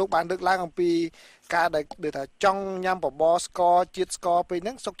លោកបានលើកឡើងអំពីការដែលថាចង់ញ៉ាំបបរស្ករជាតិស្ករពេលហ្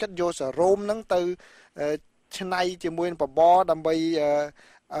នឹងសុកចិត្តយកសារ៉ូមហ្នឹងទៅឆ្នៃជាមួយនឹងបបរដើម្បី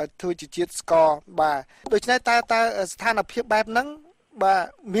ធ្វើជាជាតិស្ករបាទដូច្នេះតើស្ថានភាពបែបហ្នឹងបាទ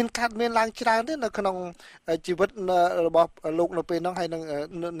មានកាត់មានឡើងច្រើនទេនៅក្នុងជីវិតរបស់លោកនៅពេលហ្នឹងហើយនឹង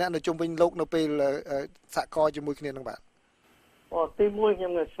អ្នកនៅជុំវិញលោកនៅពេលសហការជាមួយគ្នាហ្នឹងបាទទីមួយខ្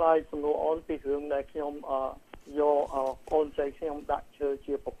ញុំនឹងឆ្លើយសំណួរអូនពីរឿងដែលខ្ញុំយកកូនស្រីខ្ញុំដាក់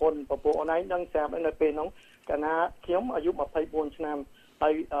ជាប្រពន្ធអូនឯងដឹងស្រាប់នៅពេលហ្នឹងកាលណាខ្ញុំអាយុ24ឆ្នាំ ហើ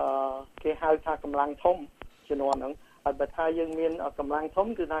យគេហៅថាកម្លាំងធំជំនាន់ហ្នឹងហើយបើថាយើងមានកម្លាំងធំ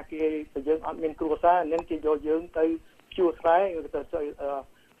គឺថាគេបើយើងអត់មានគ្រួសារនឹងគេយកយើងទៅជួស្រែទៅ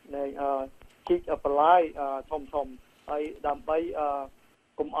នៃជីកបន្លាយធំហើយដើម្បី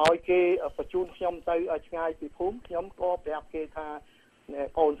កុំឲ្យគេបញ្ជូនខ្ញុំទៅឆ្ងាយពីភូមិខ្ញុំក៏ប្រាប់គេថា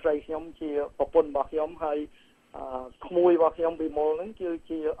អូនស្រីខ្ញុំជាប្រពន្ធរបស់ខ្ញុំហើយក្មួយរបស់ខ្ញុំពីមុលហ្នឹងគឺ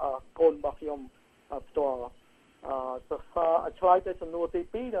ជាកូនរបស់ខ្ញុំផ្ទាល់ឆ្លើយទៅសំណួរទី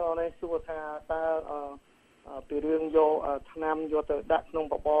2ដល់នេះសួរថាតើពីរឿងយកឆ្នាំយកទៅដាក់ក្នុង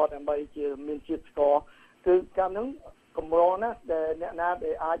បបរដើម្បីជាមានជាតិស្ករគឺកាលហ្នឹងកម្រណាស់ដែលអ្នកណា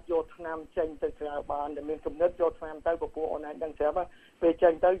ដែលអាចយកឆ្នាំចេញទៅក្រៅបានដែលមានគំនិតយកឆ្នាំទៅពពួកអូនឯងដឹងស្រាប់ពេលចេ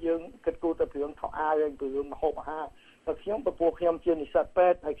ញទៅយើងគិតគូរទៅពីរឿងខោអាវហើយពីរឿងម្ហូបអាហារតែខ្ញុំពពួកខ្ញុំជានិស្សិតពេ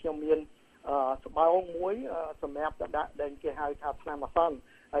ទ្យហើយខ្ញុំមានស្បោងមួយសម្រាប់ទៅដាក់ដែលគេហៅថាឆ្នាំអាសន្ន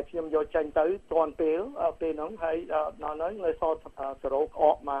ហើយខ្ញុំយកចេញទៅទាន់ពេលហ្នឹងហើយដល់ហ្នឹងលើសសរោក្អ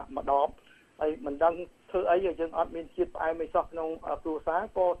កមកដបហើយមិនដឹងធ្វើអីយើងអត់មានជាតិផ្អែមអីសោះក្នុងគ្រួសារ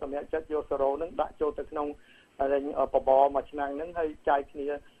ក៏សម្រាប់ចិត្តយកសរោហ្នឹងដាក់ចូលទៅក្នុងបបរមួយឆ្នាំហ្នឹងហើយចែកគ្នា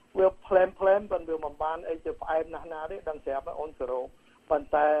វាផ្លែមប៉ុន្តែវាមិនបានអីទៅផ្អែមណាស់ណាទេដឹងស្រាប់អូនសរោប៉ុន្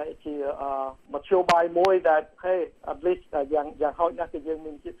តែជាមធ្យោបាយមួយដែល at least យ៉ាងហោចណាស់គឺយើង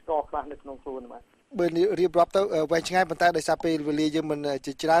មានជាតិស្ករខ្លះនៅក្នុងខ្លួនបាទបើរៀបរាប់ទៅវែងឆ្ងាយប៉ុន្តែដោយសារពេលវេលាយើងមិន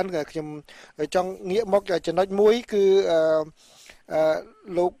ជាច្រើនខ្ញុំចង់ងាកមកចំណុចមួយគឺ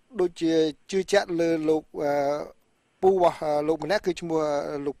លោកដូចជាជឿជាក់លើលោកពូរបស់លោកម្នាក់គឺឈ្មោះ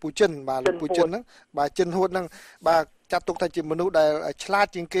លោកពូចិនបាទលោកពូចិនហ្នឹងបាទចិនហួតហ្នឹងបាទចាត់ទុកថាជាមនុស្សដែលឆ្លាត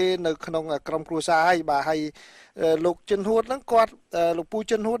ជាងគេនៅក្នុងក្រុមគ្រួសារហើយបាទហើយលោកចិនហួតហ្នឹងគាត់លោកពូ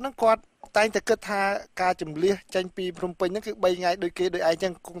ចិនហួតហ្នឹងគាត់តែងតែគិតថាការជំលះចេញពីភ្នំពេញហ្នឹងគឺ3ថ្ងៃដូចគេដូចឯងចឹ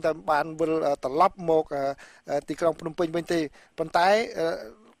ងគង់តែបានវិលត្រឡប់មកទីក្រុងភ្នំពេញវិញទេប៉ុន្តែ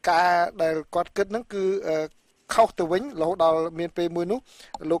ការដែលគាត់គិតហ្នឹងគឺខុសទៅវិញរហូតដល់មានពេលមួយនោះ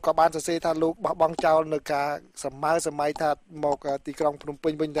លោកក៏បានសរសេរថាលោកបោះបង់ចោលនៅការសម័យថាមកទីក្រុងភ្នំពេ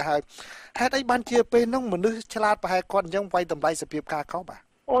ញវិញទៅហើយហេតុអីបានជាពេលនោះមនុស្សឆ្លាតប្រហែលគាត់អញ្ចឹងវាយតម្លៃសភាពការខុសបាទ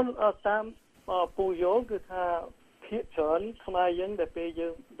អូនតាមពូយោគឺថាភាគច្រើនខ្មែរយើងដែលពេលយើ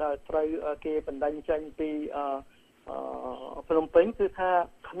ងដែលត្រូវគេបណ្ដឹងចេញពីភ្នំពេញគឺថា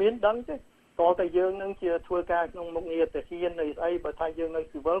គ្មានដឹងទេតើតែយើងនឹងជាធ្វើការក្នុងមុខងារទាហាននៅស្អីបើថាយើងនៅ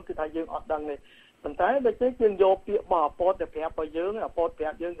ស៊ីវិលគឺថាយើងអត់ដឹងទេប៉ុន្តែដូចជាយើងយកពាក្យរបស់អាពតទៅប្រាប់ឲ្យយើងអាពតប្រា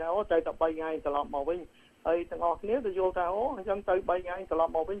ប់យើងថាអូទៅតែ3ថ្ងៃត្រឡប់មកវិញហើយទាំងអស់គ្នាទៅយល់ថាអូអញ្ចឹងទៅ3ថ្ងៃត្រឡ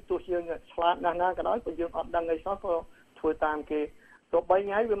ប់មកវិញទោះយើងឆ្លាតណាស់ណាក៏ដោយព្រោះយើងអត់ដឹងអីសោះក៏ធ្វើតាមគេទៅ3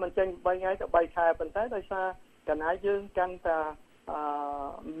ថ្ងៃវាមិនចេញ3ថ្ងៃទៅ3ខែប៉ុន្តែដោយសារកណាយើងកាន់តែ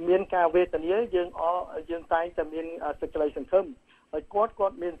មានការវេទនាយើងតែងតែមានសេចក្តីសង្ឃឹមហើយគា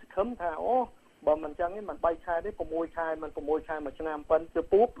ត់មានសង្ឃឹមថាអូបើមិនអញ្ចឹងទេមិន3ខែទេ6ខែមិន6ខែមួយឆ្នាំប៉ុន្តែ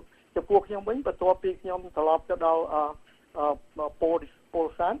ចំពោះខ្ញុំវិញបន្ទាប់ពីខ្ញុំត្រឡប់ទៅដល់ពល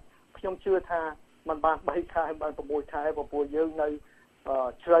សានខ្ញុំជឿថាมันបាន3ខែបាន6ខែព្រោះយើងនៅ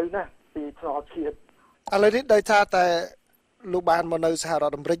ជ្រៅណាស់ពីថ្នាក់ជាតិឥឡូវនេះដោយសារតែលោកបានមកនៅសហរ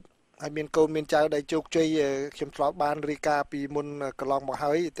ដ្ឋអាមេរិកហើយមានកូនមានចៅដែលជោគជ័យខ្ញុំធ្លាប់បានរាយការណ៍ពីមុនកន្លងមក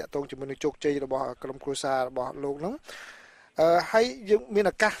ហើយតាក់ទងជាមួយនឹងជោគជ័យរបស់ក្រុមគ្រួសាររបស់លោកហ្នឹងហើយយើងមាន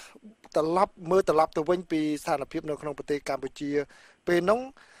ឱកាសត្រឡប់ទៅវិញពីស្ថានភាពនៅក្នុងប្រទេសកម្ពុជាពេលហ្នឹង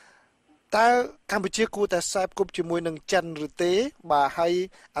តើកម្ពុជាគួរតែខ្សែផ្គប់ជាមួយនឹងចិនឬទេបាទហើយ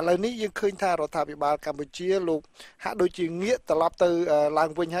ឥឡូវនេះយើងឃើញថារដ្ឋាភិបាលកម្ពុជាលោកហាក់ដូចជាងាកត្រឡប់ទៅឡើង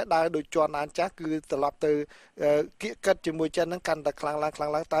វិញហើយដើរដូចជន់អានចាស់គឺត្រឡប់ទៅគៀកកិតជាមួយចិនហ្នឹងកាន់តែខ្លាំងឡើង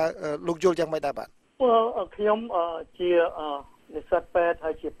តើលោកយល់យ៉ាងម៉េចដែរបាទខ្ញុំជានិស្សិតពេទ្យ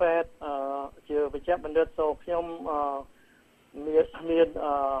ហើយជាពេទ្យជាវិជ្ជបណ្ឌិតសូខ្ញុំមាន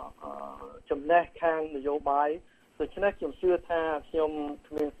ចំណេះខាងនយោបាយដូច្នេះខ្ញុំជឿថាខ្ញុំ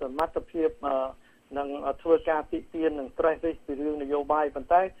គ្មានសមត្ថភាពនឹងធ្វើការទីទាននឹងត្រេះរិះពីរឿងនយោបាយប៉ុន្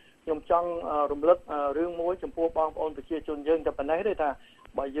តែខ្ញុំចង់រំលឹករឿងមួយចំពោះបងប្អូនប្រជាជនយើងតែប៉ុណ្ណេះទេថា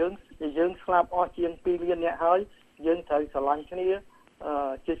បើយើងស្លាប់អស់ជាង2លានអ្នកហើយយើងត្រូវស្រឡាញ់គ្នា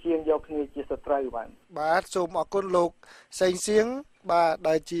ជាជាងយកគ្នាជាសត្រូវបាទសូមអរគុណលោកសេងសៀងបាទ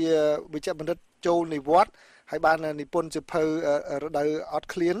ដែលជាវិជ្ជបណ្ឌិតចូលនិវត្តន៍ហើយបាននិពន្ធសៀវភៅរដូវអត់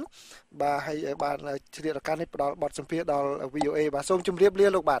ឃ្លានបាទហើយបានជ្រាបឱកាសនេះផ្ដល់បទសម្ភាសន៍ដល់ VOA បាទសូមជម្រាបលា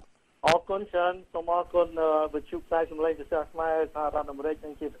លោកបាទអរគុណច្រើនសូមអរគុណវិទ្យុផ្សាយសម្លេងភាសាខ្មែរសហរដ្ឋអាមេរិកនិ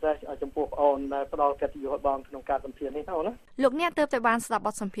ងជាពិសេសចំពោះបងអូនដែលផ្ដល់កិត្តិយសបងក្នុងការសម្ភាសន៍នេះណាលោកអ្នកទើបតែបានស្ដាប់ប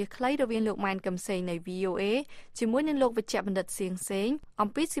ទសម្ភាសន៍ខ្លីរវាងលោកម៉ែនកឹមសេងនៃ VOA ជាមួយនឹងលោកវិជ្ជបណ្ឌិតសៀងសេងអំ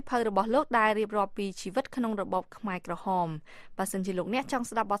ពីសៀវភៅរបស់លោកដែលរៀបរាប់ពីជីវិតក្នុងរបបខ្មែរក្រហមបើសិនជាលោកអ្នកចង់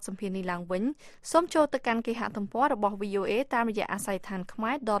ស្ដាប់បទសម្ភាសន៍នេះឡើងវិញសូមចូលទៅកាន់គេហទំព័ររបស់ VOA តាមរយៈអាស័យដ្ឋាន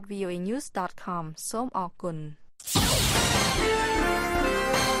khmer.voanews.com សូមអរគុណ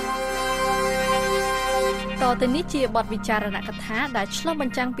តទៅនេះជាបទវិចារណកថាដែលឆ្លុះប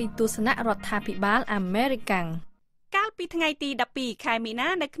ញ្ចាំងពីទស្សនៈរដ្ឋាភិបាលអាមេរិកកាលពីថ្ងៃទី12ខែមីនា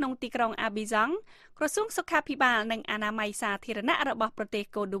នៅក្នុងទីក្រុងអាប៊ីយ៉ង់ក្រសួងសុខាភិបាលនិងអនាម័យសាធារណៈរបស់ប្រទេស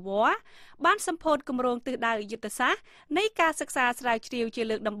កូតឌីវ៉ាបានសម្ពោធគម្រោងទិសដៅយុទ្ធសាស្ត្រនៃការសិក្សាស្រាវជ្រាវជា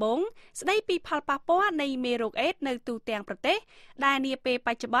លើកដំបូងស្ដីពីផលប៉ះពាល់នៃមេរោគអេដនៅទូទាំងប្រទេសដែលនាពេលប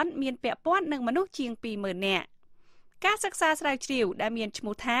ច្ចុប្បន្នមានពាក់ព័ន្ធនឹងមនុស្សជាង 20,000 នាក់ការសិក្សាស្រាវជ្រាវដែលមានឈ្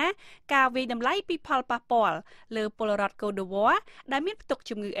មោះថាការវិយតម្លៃពីផលប៉ះពាល់លើពលរដ្ឋកូតឌីវ៉ាដែលមានផ្ទុក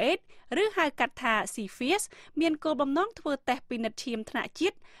ជំងឺអេដឬហៅកាត់ថា CFS មានគោលបំណងធ្វើតេស្តពិនិត្យឈាមថ្នាក់ជា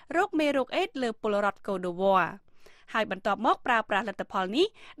តិរោគមេរោគអេដលើពលរដ្ឋកូតឌីវ៉ាហើយបន្ទាប់មកប្រើប្រាស់លទ្ធផលនេះ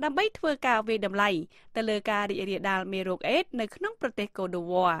ដើម្បីធ្វើការវិយតម្លៃទៅលើការរីករាលដាលមេរោគអេដនៅក្នុងប្រទេសកូតឌី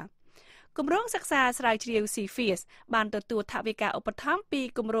វ៉ាគម្រោងសិក្សាស្រាវជ្រាវ CFS បានទទួលថវិកាឧបត្ថម្ភពី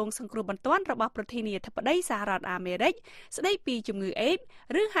គម្រោងសង្គ្រោះបន្ទាន់របស់ប្រធានាធិបតីសហរដ្ឋអាមេរិកស្ដីពីជំងឺអេដ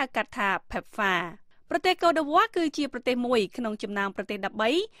ឬហៅកាត់ថា PEPFAR ប្រទេសកូតឌីវ៉ាគឺជាប្រទេសមួយក្នុងចំណោមប្រទេស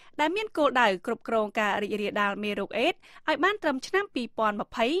13ដែលមានគោលដៅគ្រប់គ្រងការរីករាលដាលមេរោគអេដឲ្យបានត្រឹមឆ្នាំ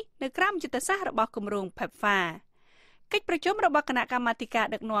2020នៅក្រោមយុទ្ធសាស្ត្ររបស់គម្រោង PEPFARកិច្ចប្រជុំរបស់គណៈកម្មាធិការ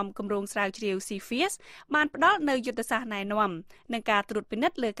ដឹកនាំគម្រោងស្រាវជ្រាវ CFS បានផ្ដល់នូវយុទ្ធសាស្ត្រណែនាំនិងការត្រួតពិនិ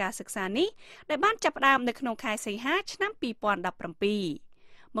ត្យលើការសិក្សានេះដែលបានចាប់ផ្ដើមនៅក្នុងខែសីហាឆ្នាំ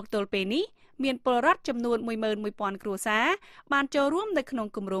2017មកទល់ពេលនេះមានពលរដ្ឋចំនួន 11,000 គ្រួសារបានចូលរួមនៅក្នុង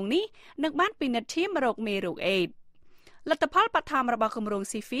គម្រោងនេះនិងបានពិនិត្យឈាមរោគមេរោគអេដលទ្ធផលបឋមរបស់គម្រោង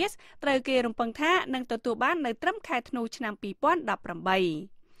CFS ត្រូវគេរំពឹងថានឹងទទួលបាននៅត្រឹមខែធ្នូឆ្នាំ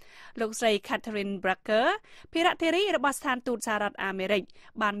2018លោកស្រី Catherine Bracker ភារៈធារីរបស់ស្ថានទូតសហរដ្ឋអាមេរិក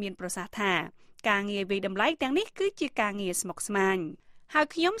បានមានប្រសាសន៍ថាការងារវិយតម្លៃទាំងនេះគឺជាការងារស្មុគស្មាញហើយ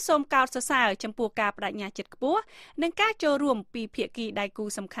ខ្ញុំសូមកោតសរសើរចំពោះការបដិញ្ញាចិត្តខ្ពស់និងការចូលរួមពីភាគីដៃគូ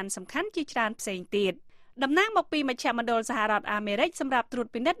សំខាន់ៗជាច្រើនផ្សេងទៀតតំណាងមកពីមជ្ឈមណ្ឌលសហរដ្ឋអាមេរិកសម្រាប់ត្រួត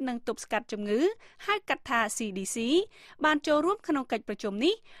ពិនិត្យនិងទប់ស្កាត់ជំងឺហៅកាត់ថា CDC បានចូលរួមក្នុងកិច្ចប្រជុំ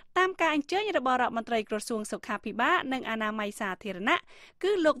នេះតាមការអញ្ជើញរបស់រដ្ឋមន្ត្រីក្រសួងសុខាភិបាលនិងអនាម័យសាធារណៈ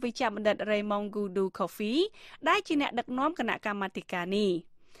គឺលោកវិជ្ជបណ្ឌិត Raymond Gudu Coffey ដែលជាអ្នកដឹកនាំគណៈកម្មាធិការនេះ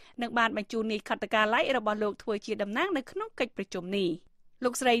នឹងបានបញ្ជូននីយខត្តកាល័យរបស់លោកធ្វើជាតំណាងនៅក្នុងកិច្ចប្រជុំនេះលោ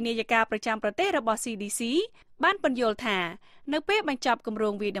កស្រីនាយិកាប្រចាំប្រទេសរបស់ CDC បានពន្យល់ថានៅពេលបញ្ចប់គម្រោ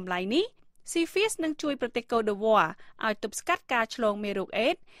ងវិយតម្លៃនេះCFS នឹងជួយប្រទេសកូតឌីវ៉ាឲ្យទប់ស្កាត់ការឆ្លងមេរោគអេ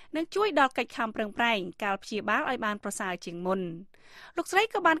ដនិងជួយដល់កិច្ចខំប្រឹងប្រែងការព្យាបាលឲ្យបានប្រសើរជាងមុនលោកស្រី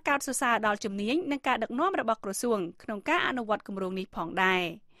ក៏បានកោតសរសើរដល់ជំនាញនិងការដឹកនាំរបស់ក្រសួងក្នុងការអនុវត្តគម្រោងនេះផងដែរ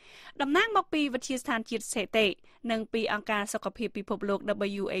តំណាងមកពីវិទ្យាស្ថានជាតិស្ថិតិនិងពីអង្គការសុខភាពពិភពលោក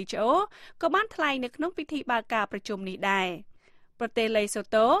WHO ក៏បានថ្លែងនៅក្នុងពិធីបើកការប្រជុំនេះដែរប្រទេសលេសូ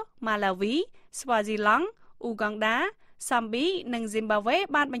តូ ម៉ាឡាវី ស្វាស៊ីឡង់ អ៊ូហ្គងដាសាំប៊ីនិងស៊ីមបាវេ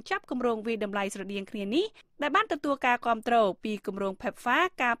បានបញ្ចប់គម្រោងវិយតម្លៃស្រដៀងគ្នានេះដែលបានទទួលការគាំទ្រពីគម្រោង PEPFAR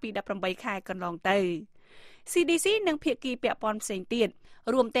កាលពី18ខែកន្លងទៅ CDC និងភាគីពាក់ព័ន្ធផ្សេងទៀត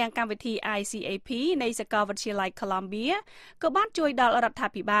រួមទាំងកម្មវិធី ICAP នៃសាកលវិទ្យាល័យ Columbia ក៏បានជួយដល់រដ្ឋា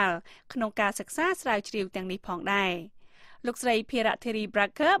ភិបាលក្នុងការសិក្សាស្រាវជ្រាវទាំងនេះផងដែរលោកស្រីភារៈធារី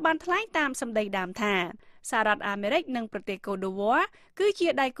Bracker បានថ្លែងតាមសម្ដីដើមថាសហរដ្ឋអាមេរិកនិងប្រទេសកូតឌីវ៉ាគឺជា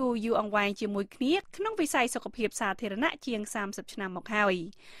ដៃគូយូរអង្វែងជាមួយគ្នាក្នុងវិស័យសុខភាពសាធារណៈជាង30ឆ្នាំមកហើយ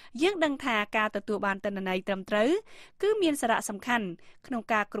យើងដឹងថាការទទួលបានទិន្នន័យត្រឹមត្រូវគឺមានសារៈសំខាន់ក្នុង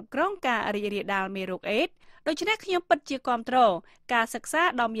ការគ្រប់គ្រងការរីករាលដាលមេរោគអេដដូច្នេះខ្ញុំពិតជាគាំទ្រការសិក្សា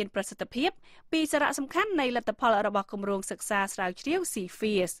ដ៏មានប្រសិទ្ធភាពពីសារៈសំខាន់នៃលទ្ធផលរបស់គម្រោងសិក្សាស្រាវជ្រាវ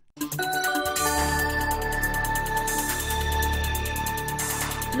CFS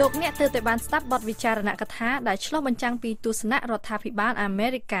លោកអ្នកទើបតែបានស្ដាប់បទវិចារណកថាដែលឆ្លុះបញ្ចាំងពីទស្សនៈរដ្ឋាភិបាលអាមេ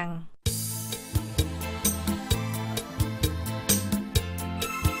រិក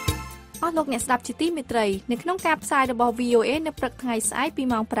អស់លោកអ្នកស្ដាប់ជាទីមេត្រីនៅក្នុងការផ្សាយរបស់ VOA នៅព្រឹកថ្ងៃស្អែកពី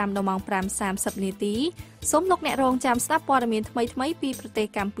ម៉ោង 5 ដល់ម៉ោង 5:30 នាទីសូមលោកអ្នករងចាំស្ដាប់ព័ត៌មានថ្មីៗពីប្រទេស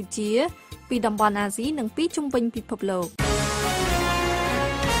កម្ពុជាពីតំបន់អាស៊ីនិងពីជុំវិញពិភពលោក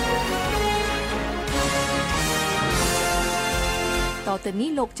តទៅនេះ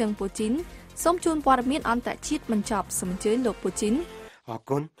លោកជឹងពូជីនសូមជូនព័ត៌មានអន្តរជាតិបញ្ចប់សូមអញ្ជើញលោកពូជីនអរ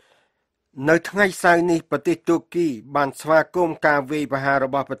គុណនៅថ្ងៃសៅរ៍នេះប្រទេសទូគីបានស្វាគមន៍ការវាយប្រហាររ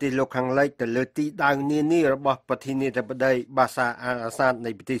បស់ប្រទេសលោកខាងលិចទៅលើទីដៅនានារបស់ប្រធានាធិបតីបាសាអាល់អាសាដ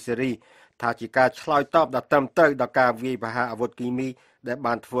នៃប្រទេសសេរីថាជាការឆ្លើយតបដ៏ត្រឹមត្រូវដល់ការវាយប្រហារអាវុធគីមីដែល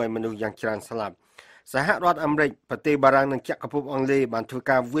បានធ្វើឲ្យមនុស្សយ៉ាងច្រើនស្លាប់សហរដ្ឋអាមេរិកប្រទេសបារាំងនិងចក្រភពអង់គ្លេសបានធ្វើ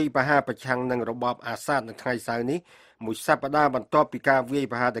ការវាយប្រហារប្រឆាំងនឹងរបបអាសាដនៅថ្ងៃសៅរ៍នេះមួយសប្តាហ៍បន្ទាប់ពីការវាយ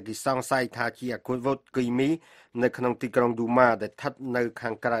ប្រហារដែលគេសង្ស័យថាជាអាវុធគីមីនៅក្នុងទីក្រុងឌូម៉ាដែលស្ថិតនៅខា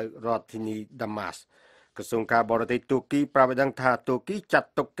ងក្រៅរដ្ឋធានីដាម៉ាស់ក្រសួងការបរទេសទូគីប្រាប់ឲ្យដឹងថាទូគីចាត់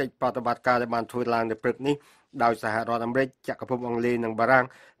ទុកកិច្ចប្រតិបត្តិការដែលបានធ្វើឡើងនៅព្រឹកនេះ ដោយសហរដ្ឋអាមេរិកចក្រភពអង់គ្លេសនិងបារាំង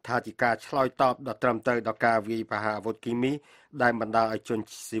ថាជាការឆ្លើយតបដ៏ត្រឹមត្រូវដល់ការវាយប្រហារអាវុធគីមីដែលបណ្ដាលឲ្យជន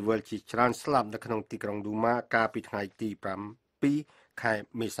ស៊ីវិលជាច្រើនស្លាប់នៅក្នុងទីក្រុងឌូម៉ាកាលពីថ្ងៃទី7 ខែ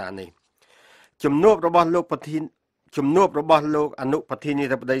មេសានេះជំនួបរបស់លោកអនុប្រធានា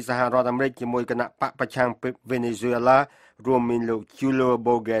ធិបតីសហរដ្ឋអាមេរិកជាមួយគណៈបកប្រឆាំងវេណេស៊ុយអេឡារួមមានលោក Julio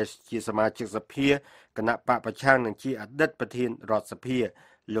Borges ជាសមាជិកសភាគណៈបកប្រឆាំងនិងជាអតីតប្រធានរដ្ឋសភា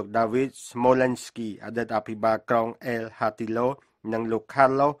លោក David Smolensky អតីតអភិបាលក្រុង El Hatillo និងលោក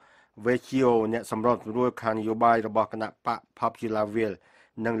Carlos Vecchio អ្នកសម្របសម្រួលខាងនយោបាយរបស់គណៈបក Popularville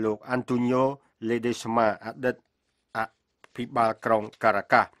និងលោក Antonio Ledesma អតីតអភិបាលក្រុង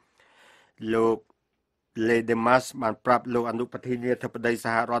Caracas លោក Ledemas បានប្រាប់លោកអនុប្រធានាធិបតីស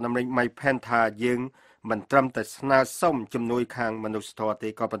ហរដ្ឋអាមេរិក Mike Pence ថាយើងមិនត្រឹមតែស្នើសុំជំនួយខាងមនុស្សធម៌ទេ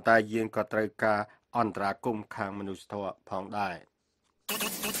ក៏ប៉ុន្តែយើងក៏ត្រូវការអន្តរាគមន៍ខាងមនុស្សធម៌ផងដែរ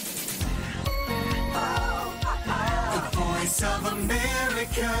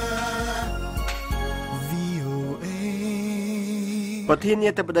ប្រធានា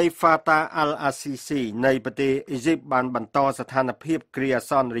ធិបតី Fattah al-Sisi នៃប្រទេសអ៊ីស៊ីបបានបន្តស្ថានភាពគ្រាអា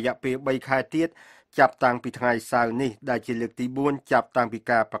សន្នរយៈពេល3ខែទៀតចាប់តាំងពីថ្ងៃសៅរ៍នេះដែលជាលើកទី4ចាប់តាំងពី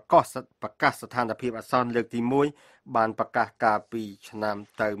ការប្រកាសស្ថានភាពអាសន្នលើកទី1បានប្រកាសកាលពីឆ្នាំ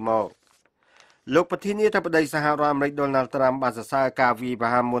ទៅមកលោកប្រធានាធិបតីសហរដ្ឋអាមេរិក Donald Trump បានសរសើរការវាយប្រ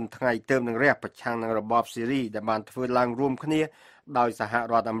ហារមុនថ្ងៃទើបនឹងរះប្រឆាំងនឹងរបបស៊េរីដែលបានធ្វើឡើងរួមគ្នាដោយសហ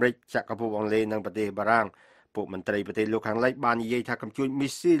រដ្ឋអាមេរិកចក្រភពអង់គ្លេសនិងប្រទេសបារាំងពួកមន្ត្រីប្រទេសលោកខាងលិចបាននិយាយថាកំជួចមី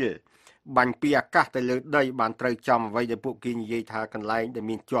ស៊ីលបាញ់ពីអាកាសទៅលើដីបានត្រូវចំអ្វីដែលពួកគេនិយាយថាកន្លែងដែល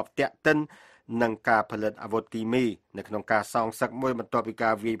មានជាប់តាក់ទិននឹងការផលិតអាវុធគីមីនៅក្នុងការសងសឹកមួយបន្ទាប់ពីកា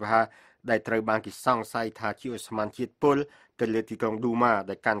រវាយប្រហារដែលត្រូវបានគេសង្ស័យថាជាឧស្ម័នជាតិពុលទៅលើទីក្រុងឌូម៉ា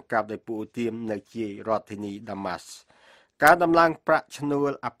ដែលកាន់កាប់ដោយពួកឧទាមនៅជារដ្ឋធានីដាម៉ាស់ការដំឡើងប្រាក់ឈ្នួ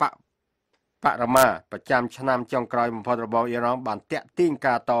លអបរមាប្រចាំឆ្នាំចុងក្រោយបំផុតរបស់អ៊ីរ៉ង់បានតាក់ទាញ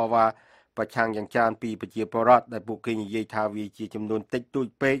ការតវ៉ាប្រឆាំងយ៉ាងច្រើនពីប្រជាពលរដ្ឋដែលពួកគេនិយាយថាវាជាចំនួនតិចតួច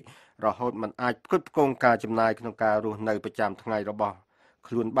ពេករហូតមិនអាចផ្គត់ផ្គង់ការចំណាយក្នុងការរស់នៅប្រចាំថ្ងៃរបស់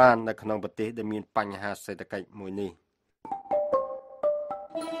ខ្លួនបាននៅក្នុងប្រទេសដែលមានបញ្ហាសេដ្ឋកិច្ចមួយនេះ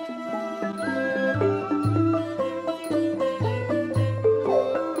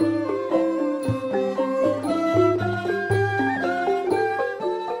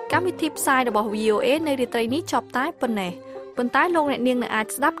កម្មវិធីផ្សាយរបស់ VOA នៅរាត្រីនេះចប់តែប៉ុណ្ណេះប៉ុន្តែលោកអ្នកនាងនឹងអាច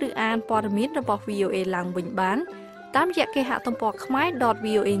ស្ដាប់ឬអានព័ត៌មានរបស់ VOA ឡើងវិញបានតាមរយៈគេហទំព័រ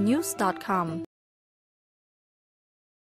khmer.voanews.com